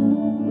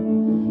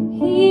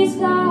 He's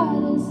got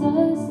his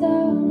eyes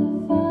down the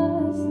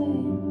fast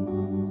lane.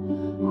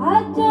 I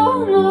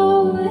don't know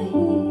where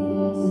he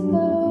is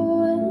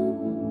going.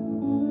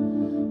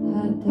 I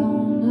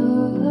don't know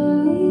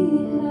where we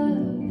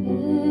have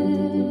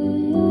been,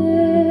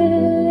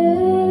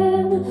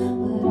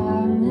 but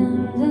I'm in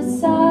the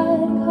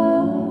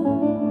sidecar.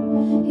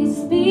 He's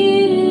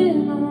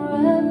speeding on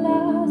red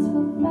lights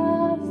for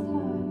fast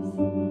cars.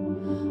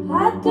 I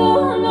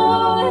don't know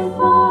if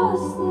I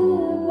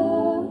still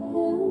love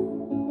him,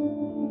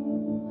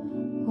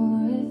 or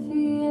if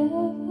he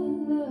ever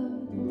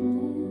loved me.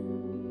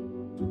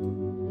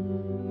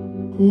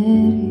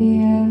 Did he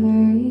ever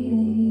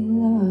really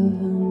love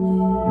me?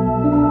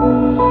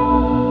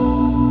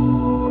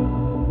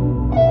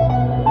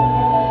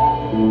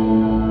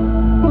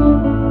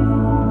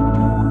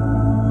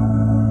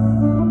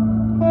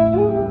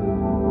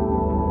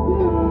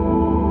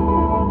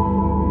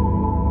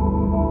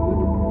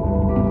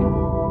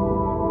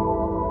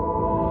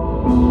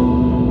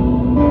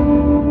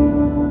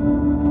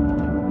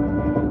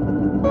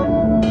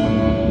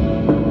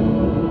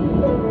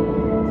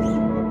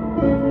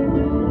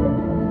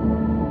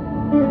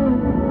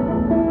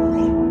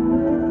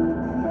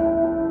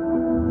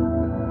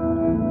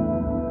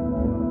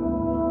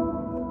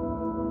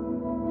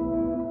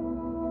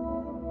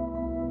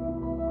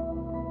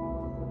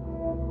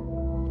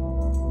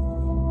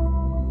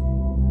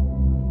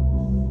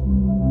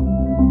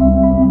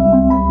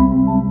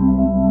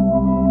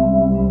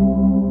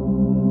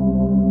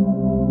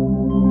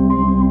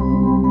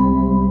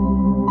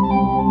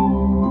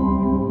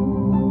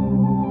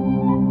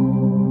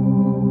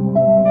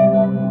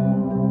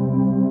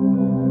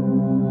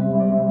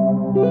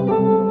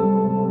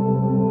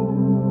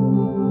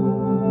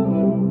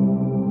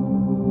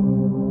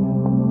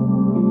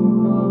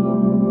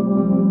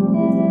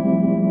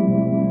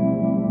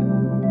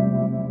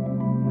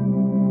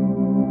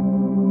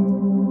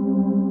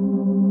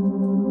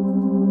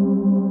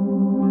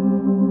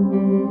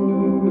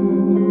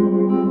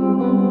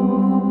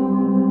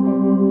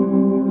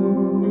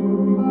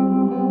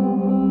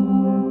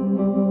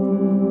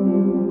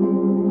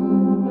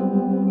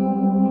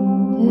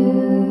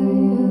 Do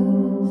you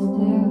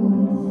still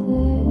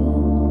think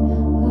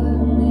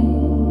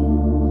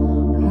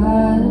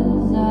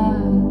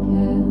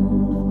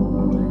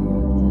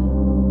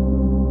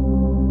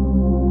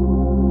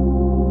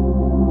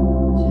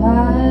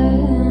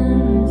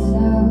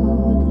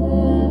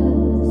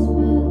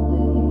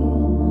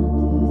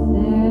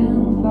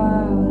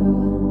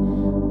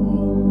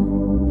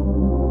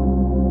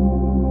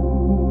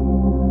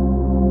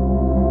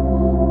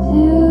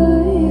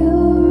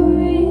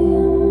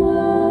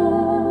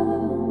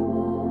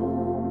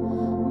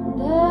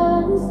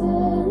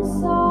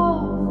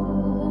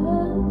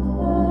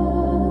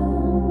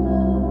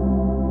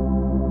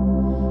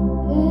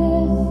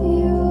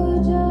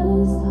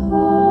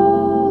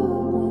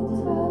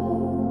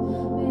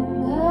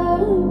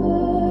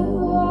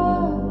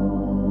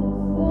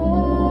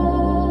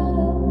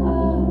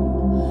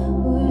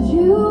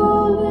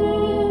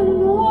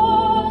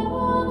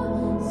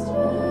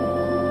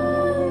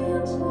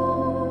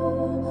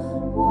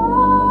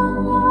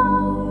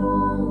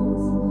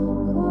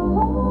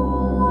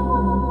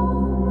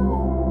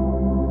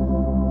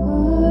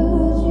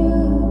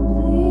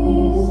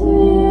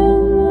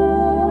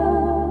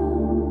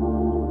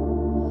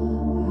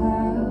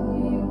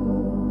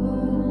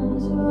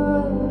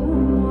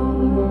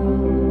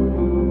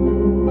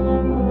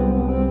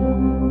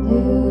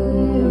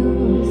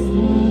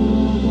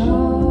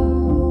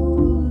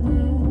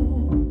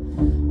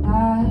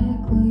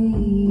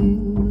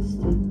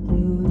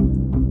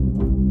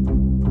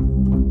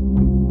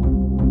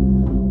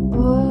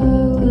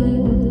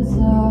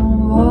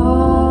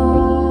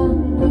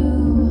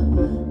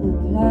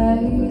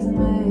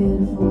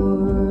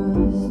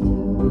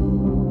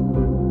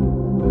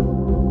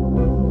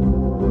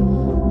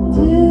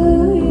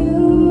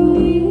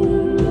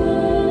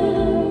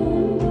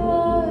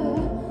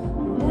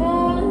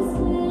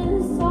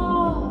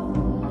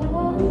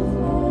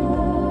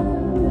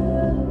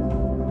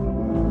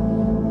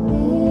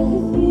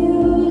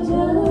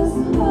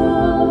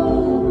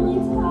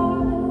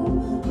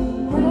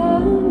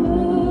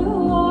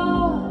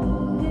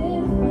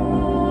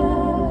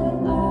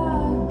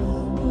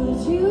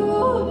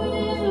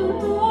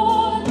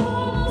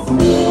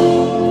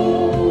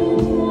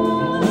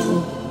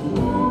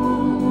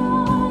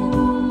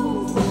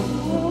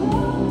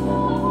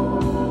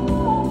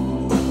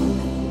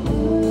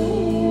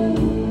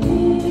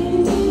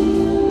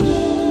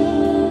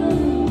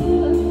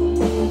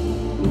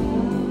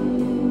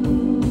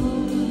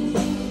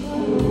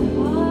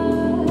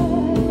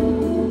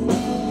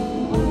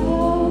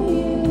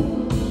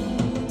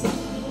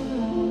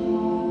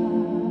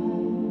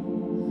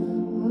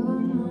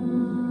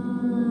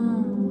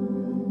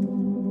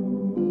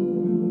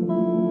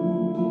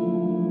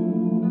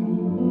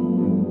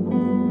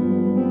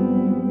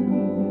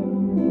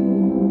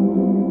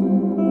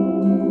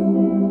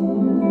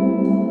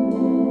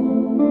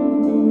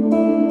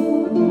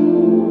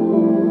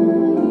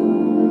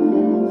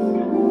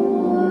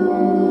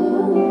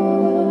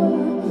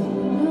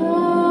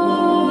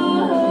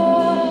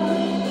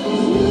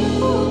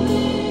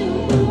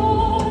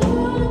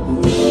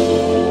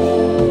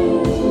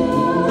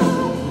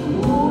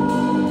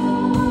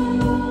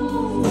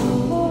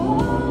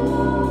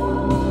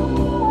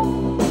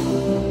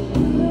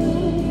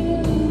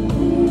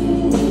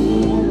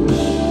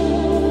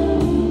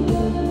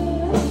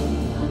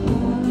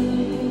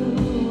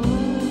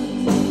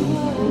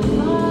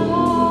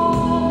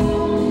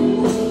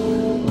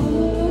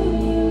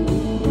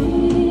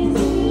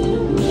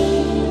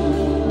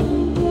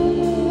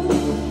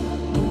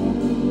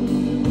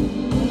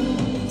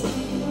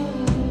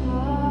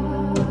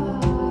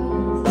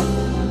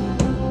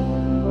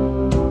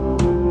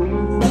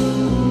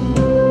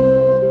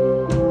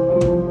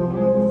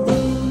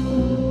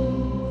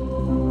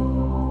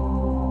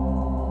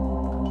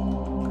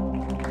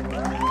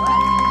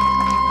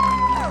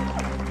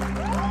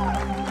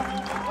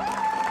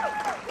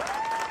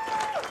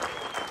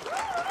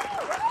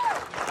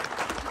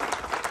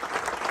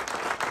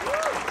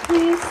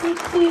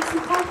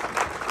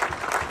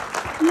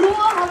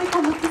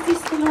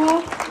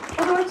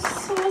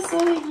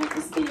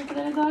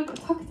dag, og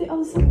takk til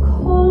alle som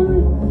kom.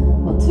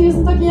 Og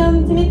tusen takk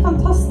igjen til mitt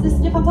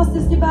fantastiske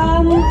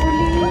band og lyd.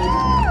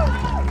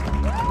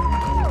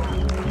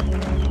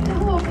 Jeg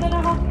håper dere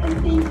har hatt en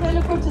fin kveld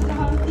og fortsetter å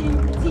ha en fin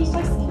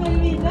tirsdagskveld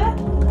videre.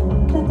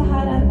 Dette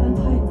her er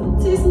Untitled.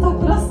 Tusen takk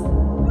for oss.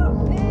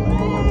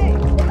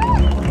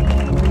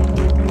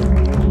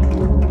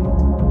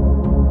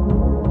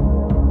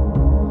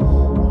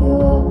 You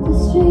walk the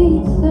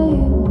streets that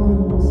you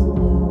once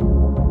knew,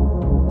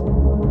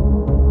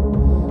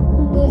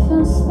 and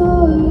different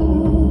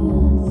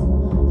stories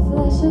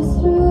flashes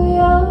through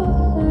your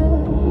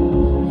head.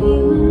 And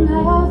even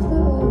after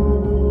all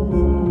these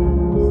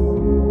years,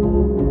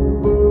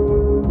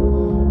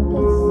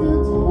 it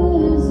still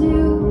tears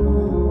you.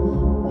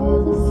 All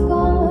the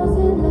scars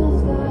it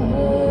left, I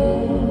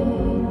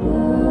hate the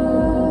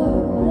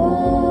way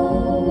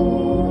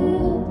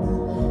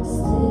it's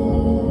still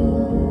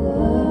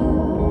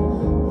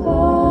a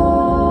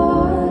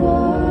part of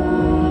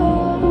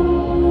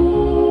me.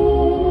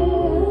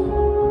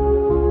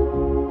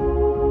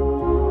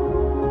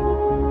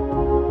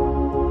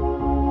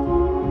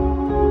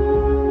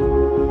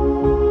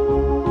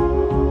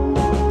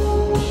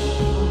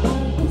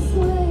 This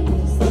way to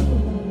see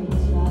my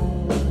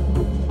child.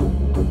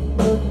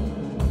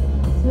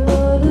 Through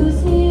all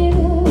those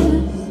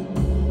years,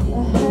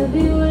 a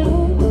heavy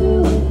weight to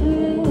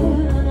clear,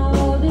 and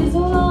all these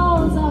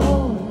walls are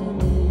holding me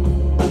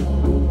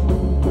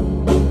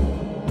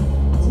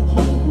to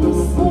keep me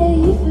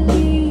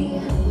safely,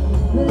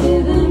 but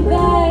living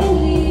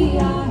badly.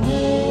 I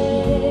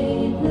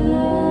hate the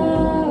way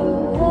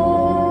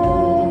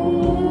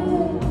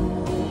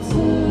it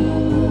took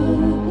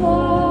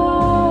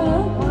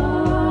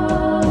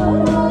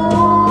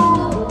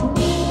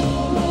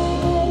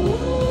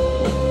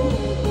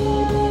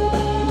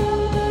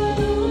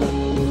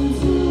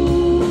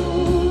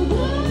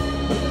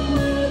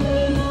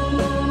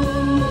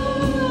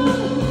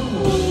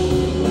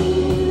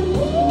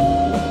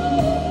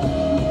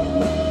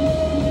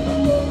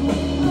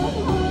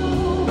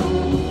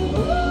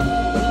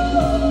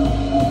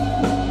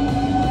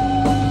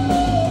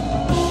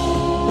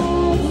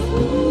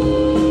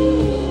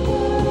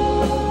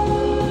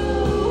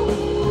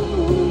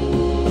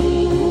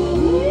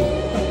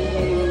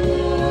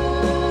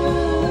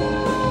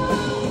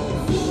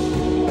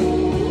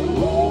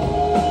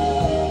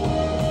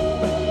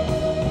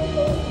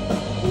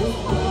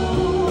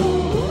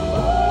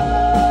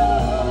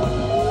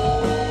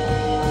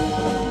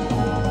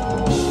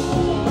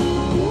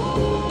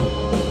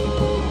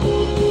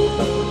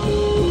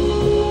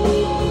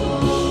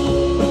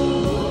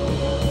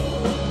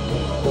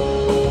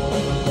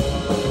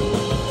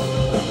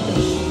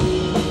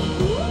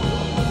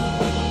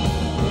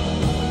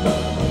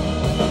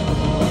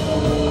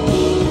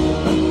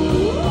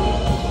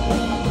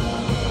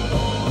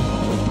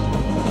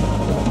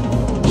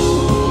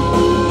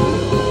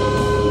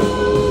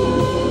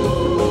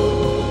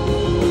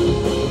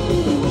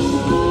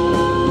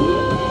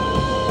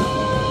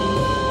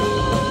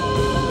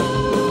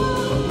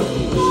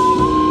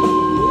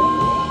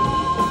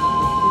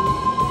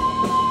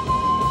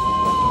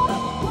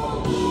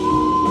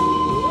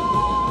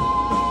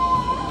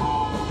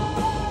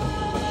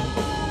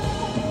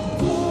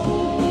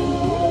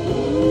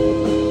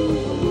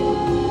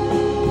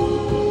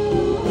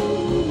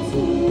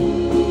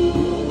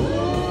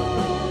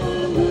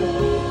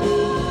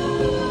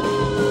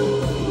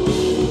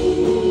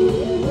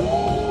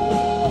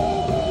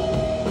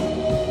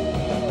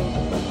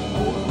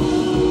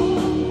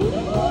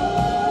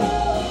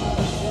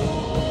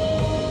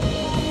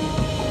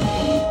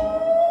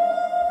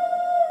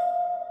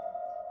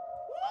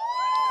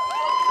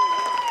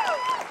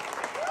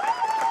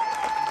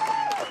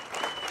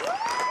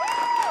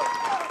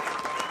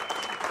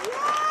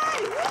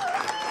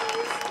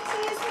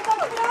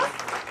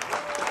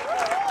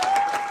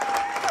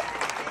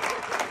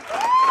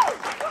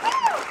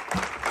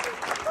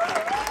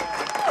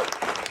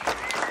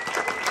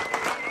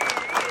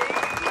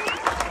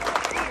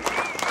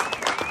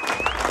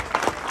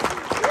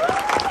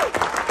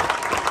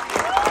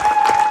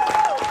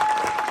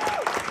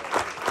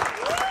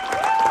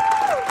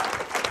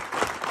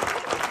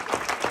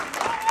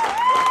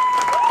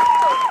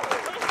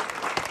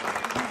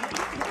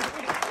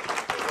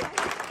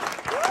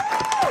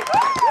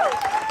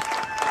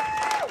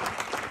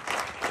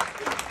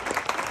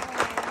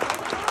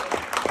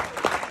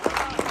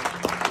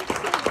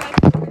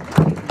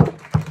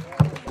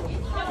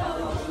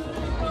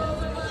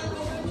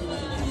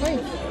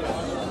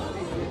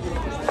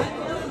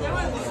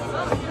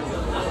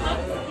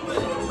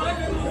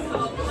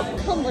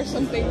Or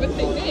something, but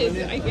they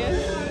did, I guess.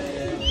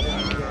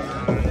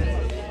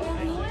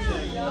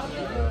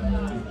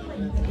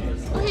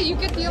 Okay, you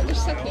get the other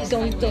set.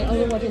 Don't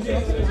otherwise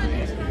interrupt.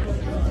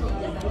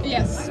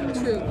 Yes,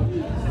 true.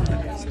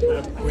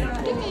 Stort.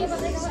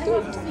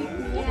 Stort.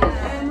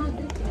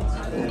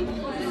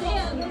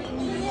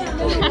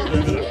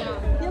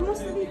 Jag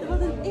måste veta vad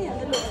den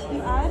ena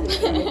låten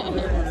är.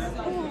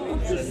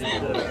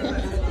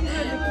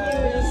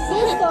 So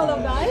stall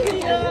of guys.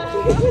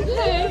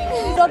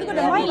 Is that good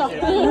at my lot?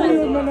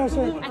 Jo, men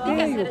alltså, det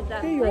är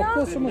ju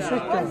också som att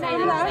cykla.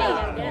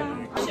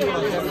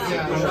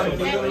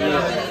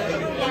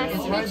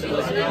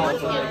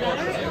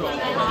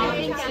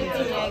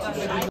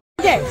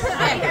 Okay.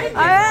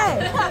 All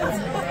right.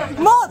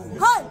 Một,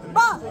 hai,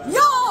 ba,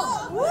 yo!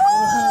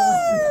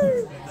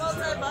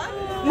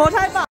 Một,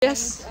 hai, ba.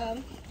 Yes.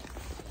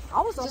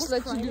 I was Just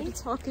let you do the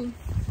talking.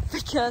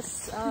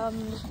 because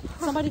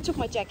somebody took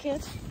my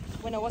jacket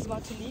when I was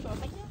about to leave. I was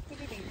like, yeah.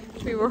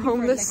 We were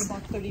homeless. For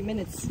like about 30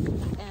 minutes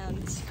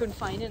and couldn't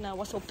find it, and I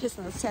was so pissed,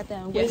 and I sat there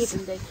and waited,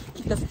 and they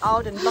kicked us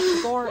out and locked the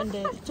door, and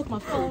they took my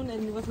phone,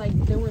 and it was like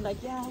they were like,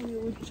 yeah, we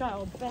will try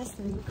our best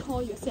and we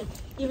call you. I said,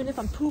 even if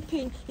I'm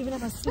pooping, even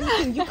if I'm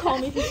sleeping, you call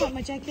me if you find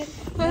my jacket.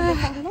 And then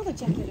they found another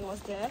jacket, it was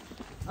there,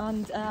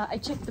 and I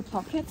checked the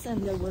pockets,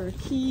 and there were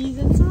keys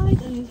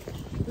inside and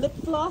lip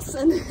gloss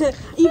and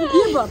even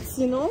earbuds,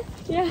 you know.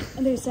 Yeah.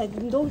 And they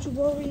said, don't you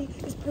worry,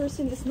 this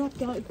person is not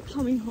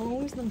coming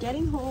home, he's not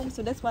getting home,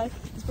 so that's why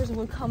this person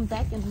will come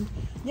back. And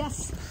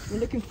yes, we're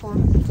looking for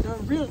the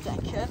real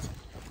jacket.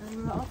 And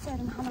we were outside,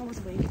 and Hannah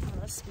was waiting for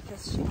us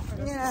because she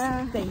offered us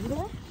to stay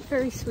there.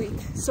 Very sweet.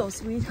 So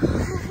sweet.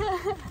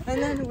 And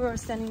then we were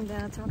standing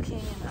there talking,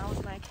 and I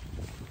was like,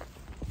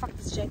 fuck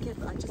this jacket,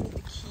 but I just need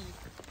the key.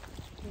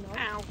 You know?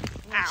 Ow.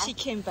 And Ow. she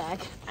came back,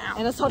 Ow.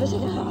 and I saw the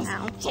jacket, and I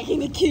was checking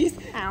the keys.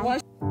 Ow.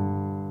 While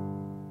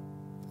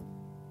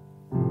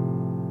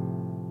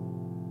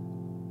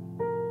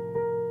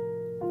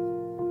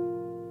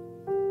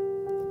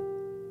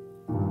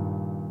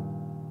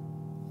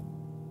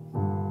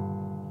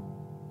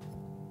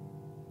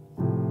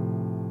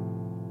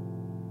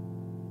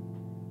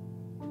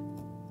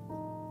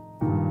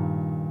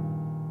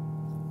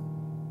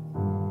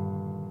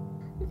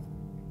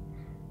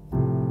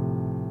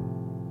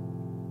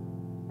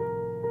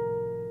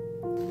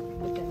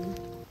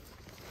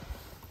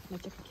my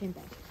jacket came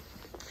back.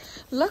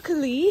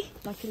 Luckily,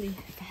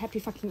 Happy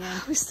fucking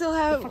end. we still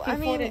have. I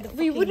mean, the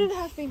we fucking- wouldn't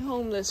have been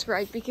homeless,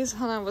 right? Because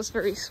Hannah was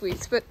very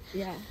sweet, but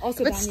Yeah.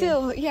 Also, but Daniel.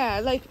 still, yeah,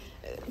 like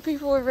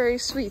people were very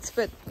sweet,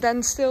 but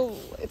then still,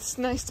 it's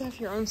nice to have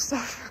your own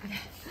stuff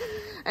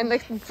and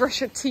like brush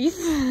your teeth,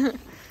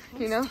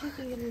 you know.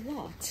 Talking a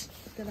lot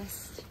the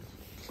last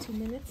 2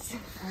 minutes.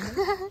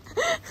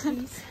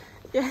 Please.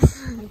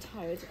 Yes. I'm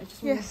tired. I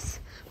just want Yes.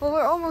 Well,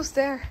 we're almost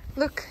there.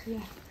 Look,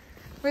 Yeah.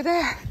 we're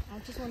there. I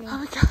just want Oh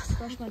my to god.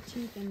 brush my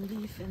teeth and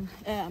leave, and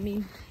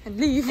And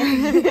leave.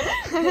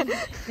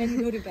 then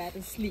go to bed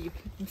and sleep.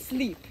 And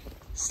sleep.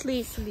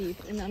 Sleep.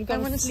 And I'm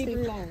gonna wanna sleep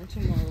sleep. alone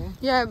tomorrow.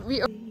 Yeah,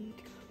 we.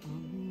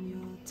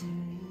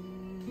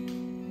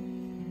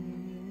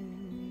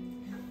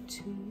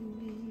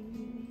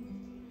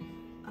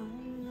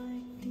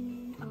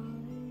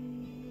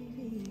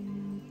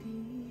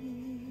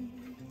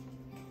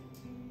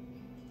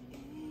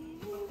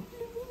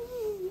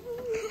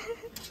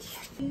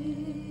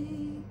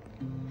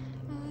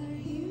 Are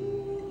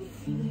you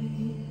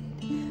afraid?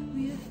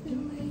 We have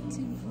been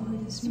waiting for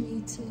this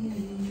meeting.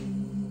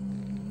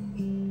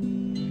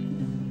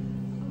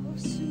 Oh,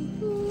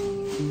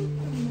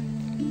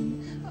 Superman,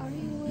 are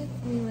you with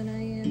me when I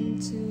am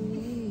to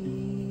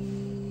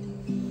leave?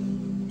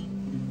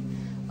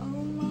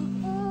 Oh,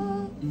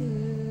 mother,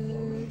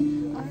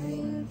 are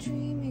you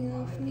dreaming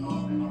of me in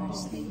your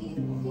sleep?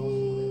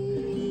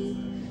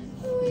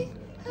 We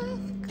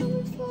have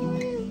come for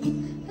you,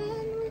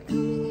 and we're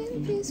coming in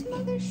peace.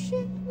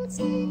 Mothership will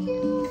take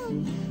you on.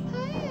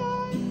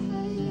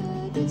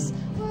 This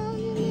world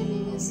you're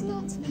living is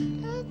not a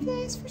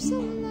place for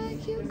someone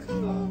like you.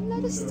 Come on,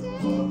 let us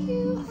take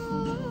you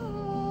home.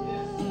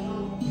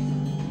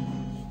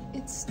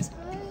 It's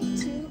time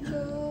to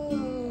go.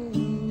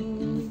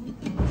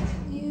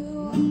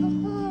 You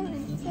are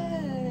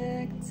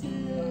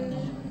infected.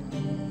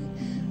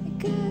 I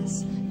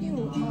guess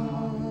you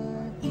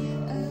are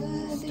a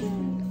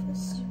different.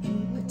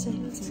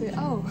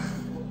 Oh.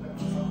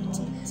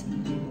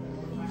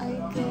 I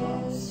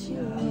guess you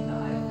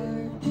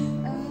are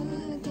a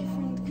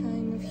different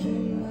kind of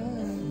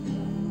human.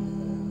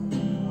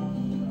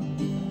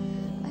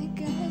 I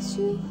guess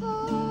you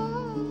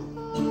are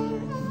a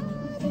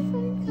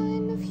different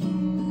kind of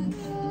human.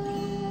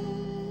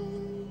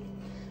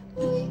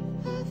 We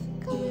have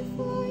come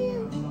for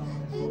you,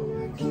 and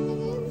we're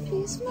coming in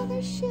peace.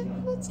 Mothership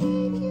will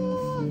take you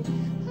on.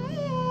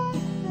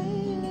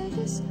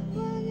 This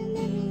world you're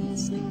living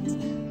is not a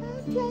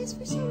place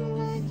for someone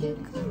like you.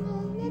 Come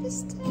on, let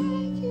us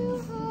take you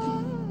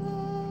home.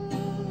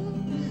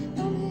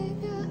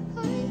 Omega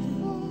high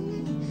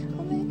falling,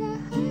 Omega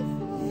high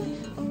falling,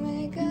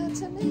 Omega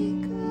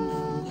Tamika,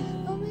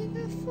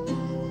 Omega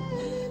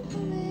falling,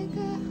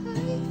 Omega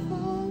high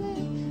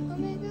falling,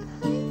 Omega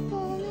high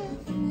falling,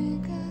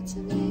 Omega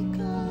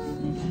Tamika,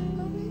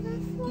 Omega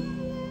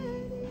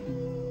falling.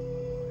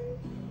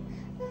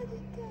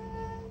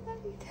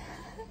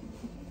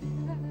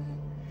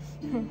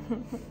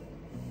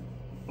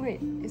 Wait,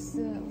 is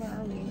the where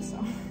are we in the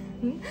song?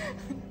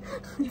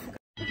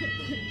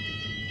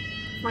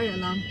 Fire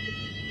alarm.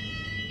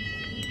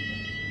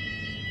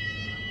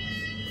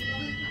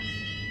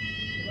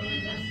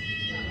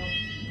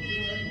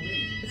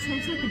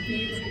 sounds like a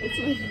beat. It's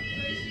like...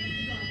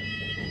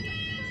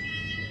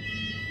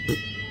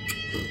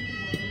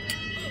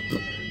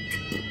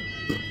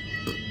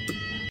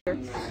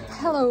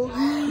 Hello.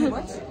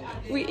 What?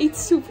 We eat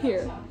soup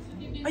here.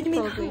 Oh, you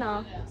mean Probably.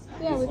 Hannah?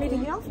 Yeah, we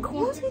Really? Yeah, of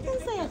course we can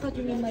say. I thought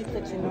you mean like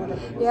that, you know.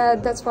 That. Yeah,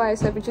 that's why I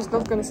said we're just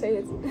not gonna say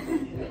it.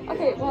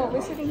 Okay, well,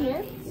 we're sitting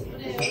here.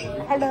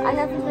 Hello. I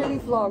haven't really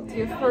vlogged.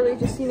 You've probably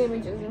just seen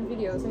images and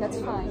videos, and that's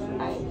fine.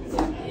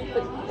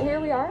 But here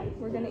we are.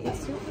 We're gonna eat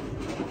soup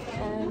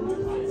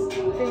and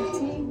drink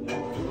tea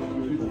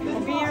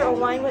Beer or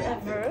wine,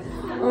 whatever.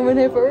 or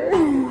whatever.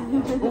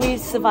 We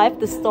survived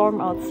the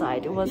storm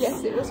outside. It was,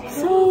 Yes, it was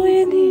so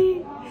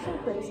windy. so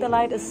crazy. The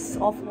light is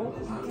awful.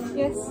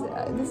 Yes,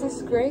 this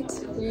is great.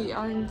 We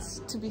aren't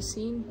to be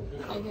seen,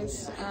 I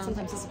guess.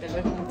 Sometimes it's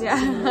better. Yeah.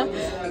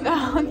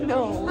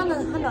 No.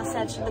 Hannah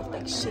said she looked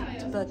like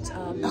shit, but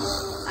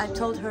I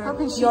told her How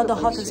can she you're the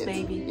look like hottest shit?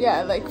 baby.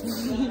 Yeah, like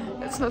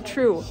that's not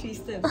true.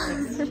 She's the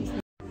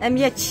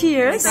yeah,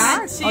 cheers.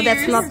 Oh,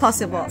 that's not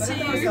possible.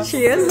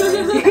 Cheers.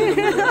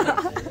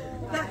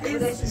 That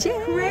is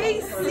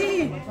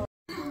crazy.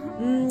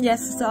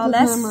 Yes, it's our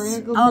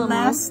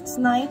last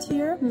night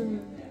here.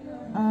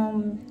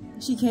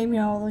 She came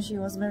here although she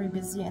was very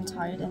busy and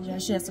tired, and yeah,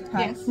 she has to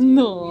pack.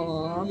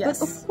 No. Yes,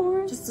 But of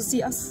course. just to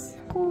see us.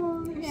 Of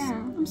course. Yeah,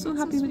 I'm so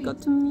happy we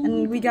got to meet.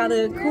 and we got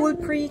a cool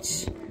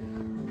preach.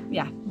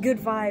 Yeah, good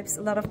vibes,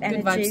 a lot of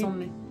energy.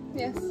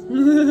 Yes.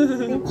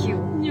 Thank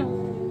you.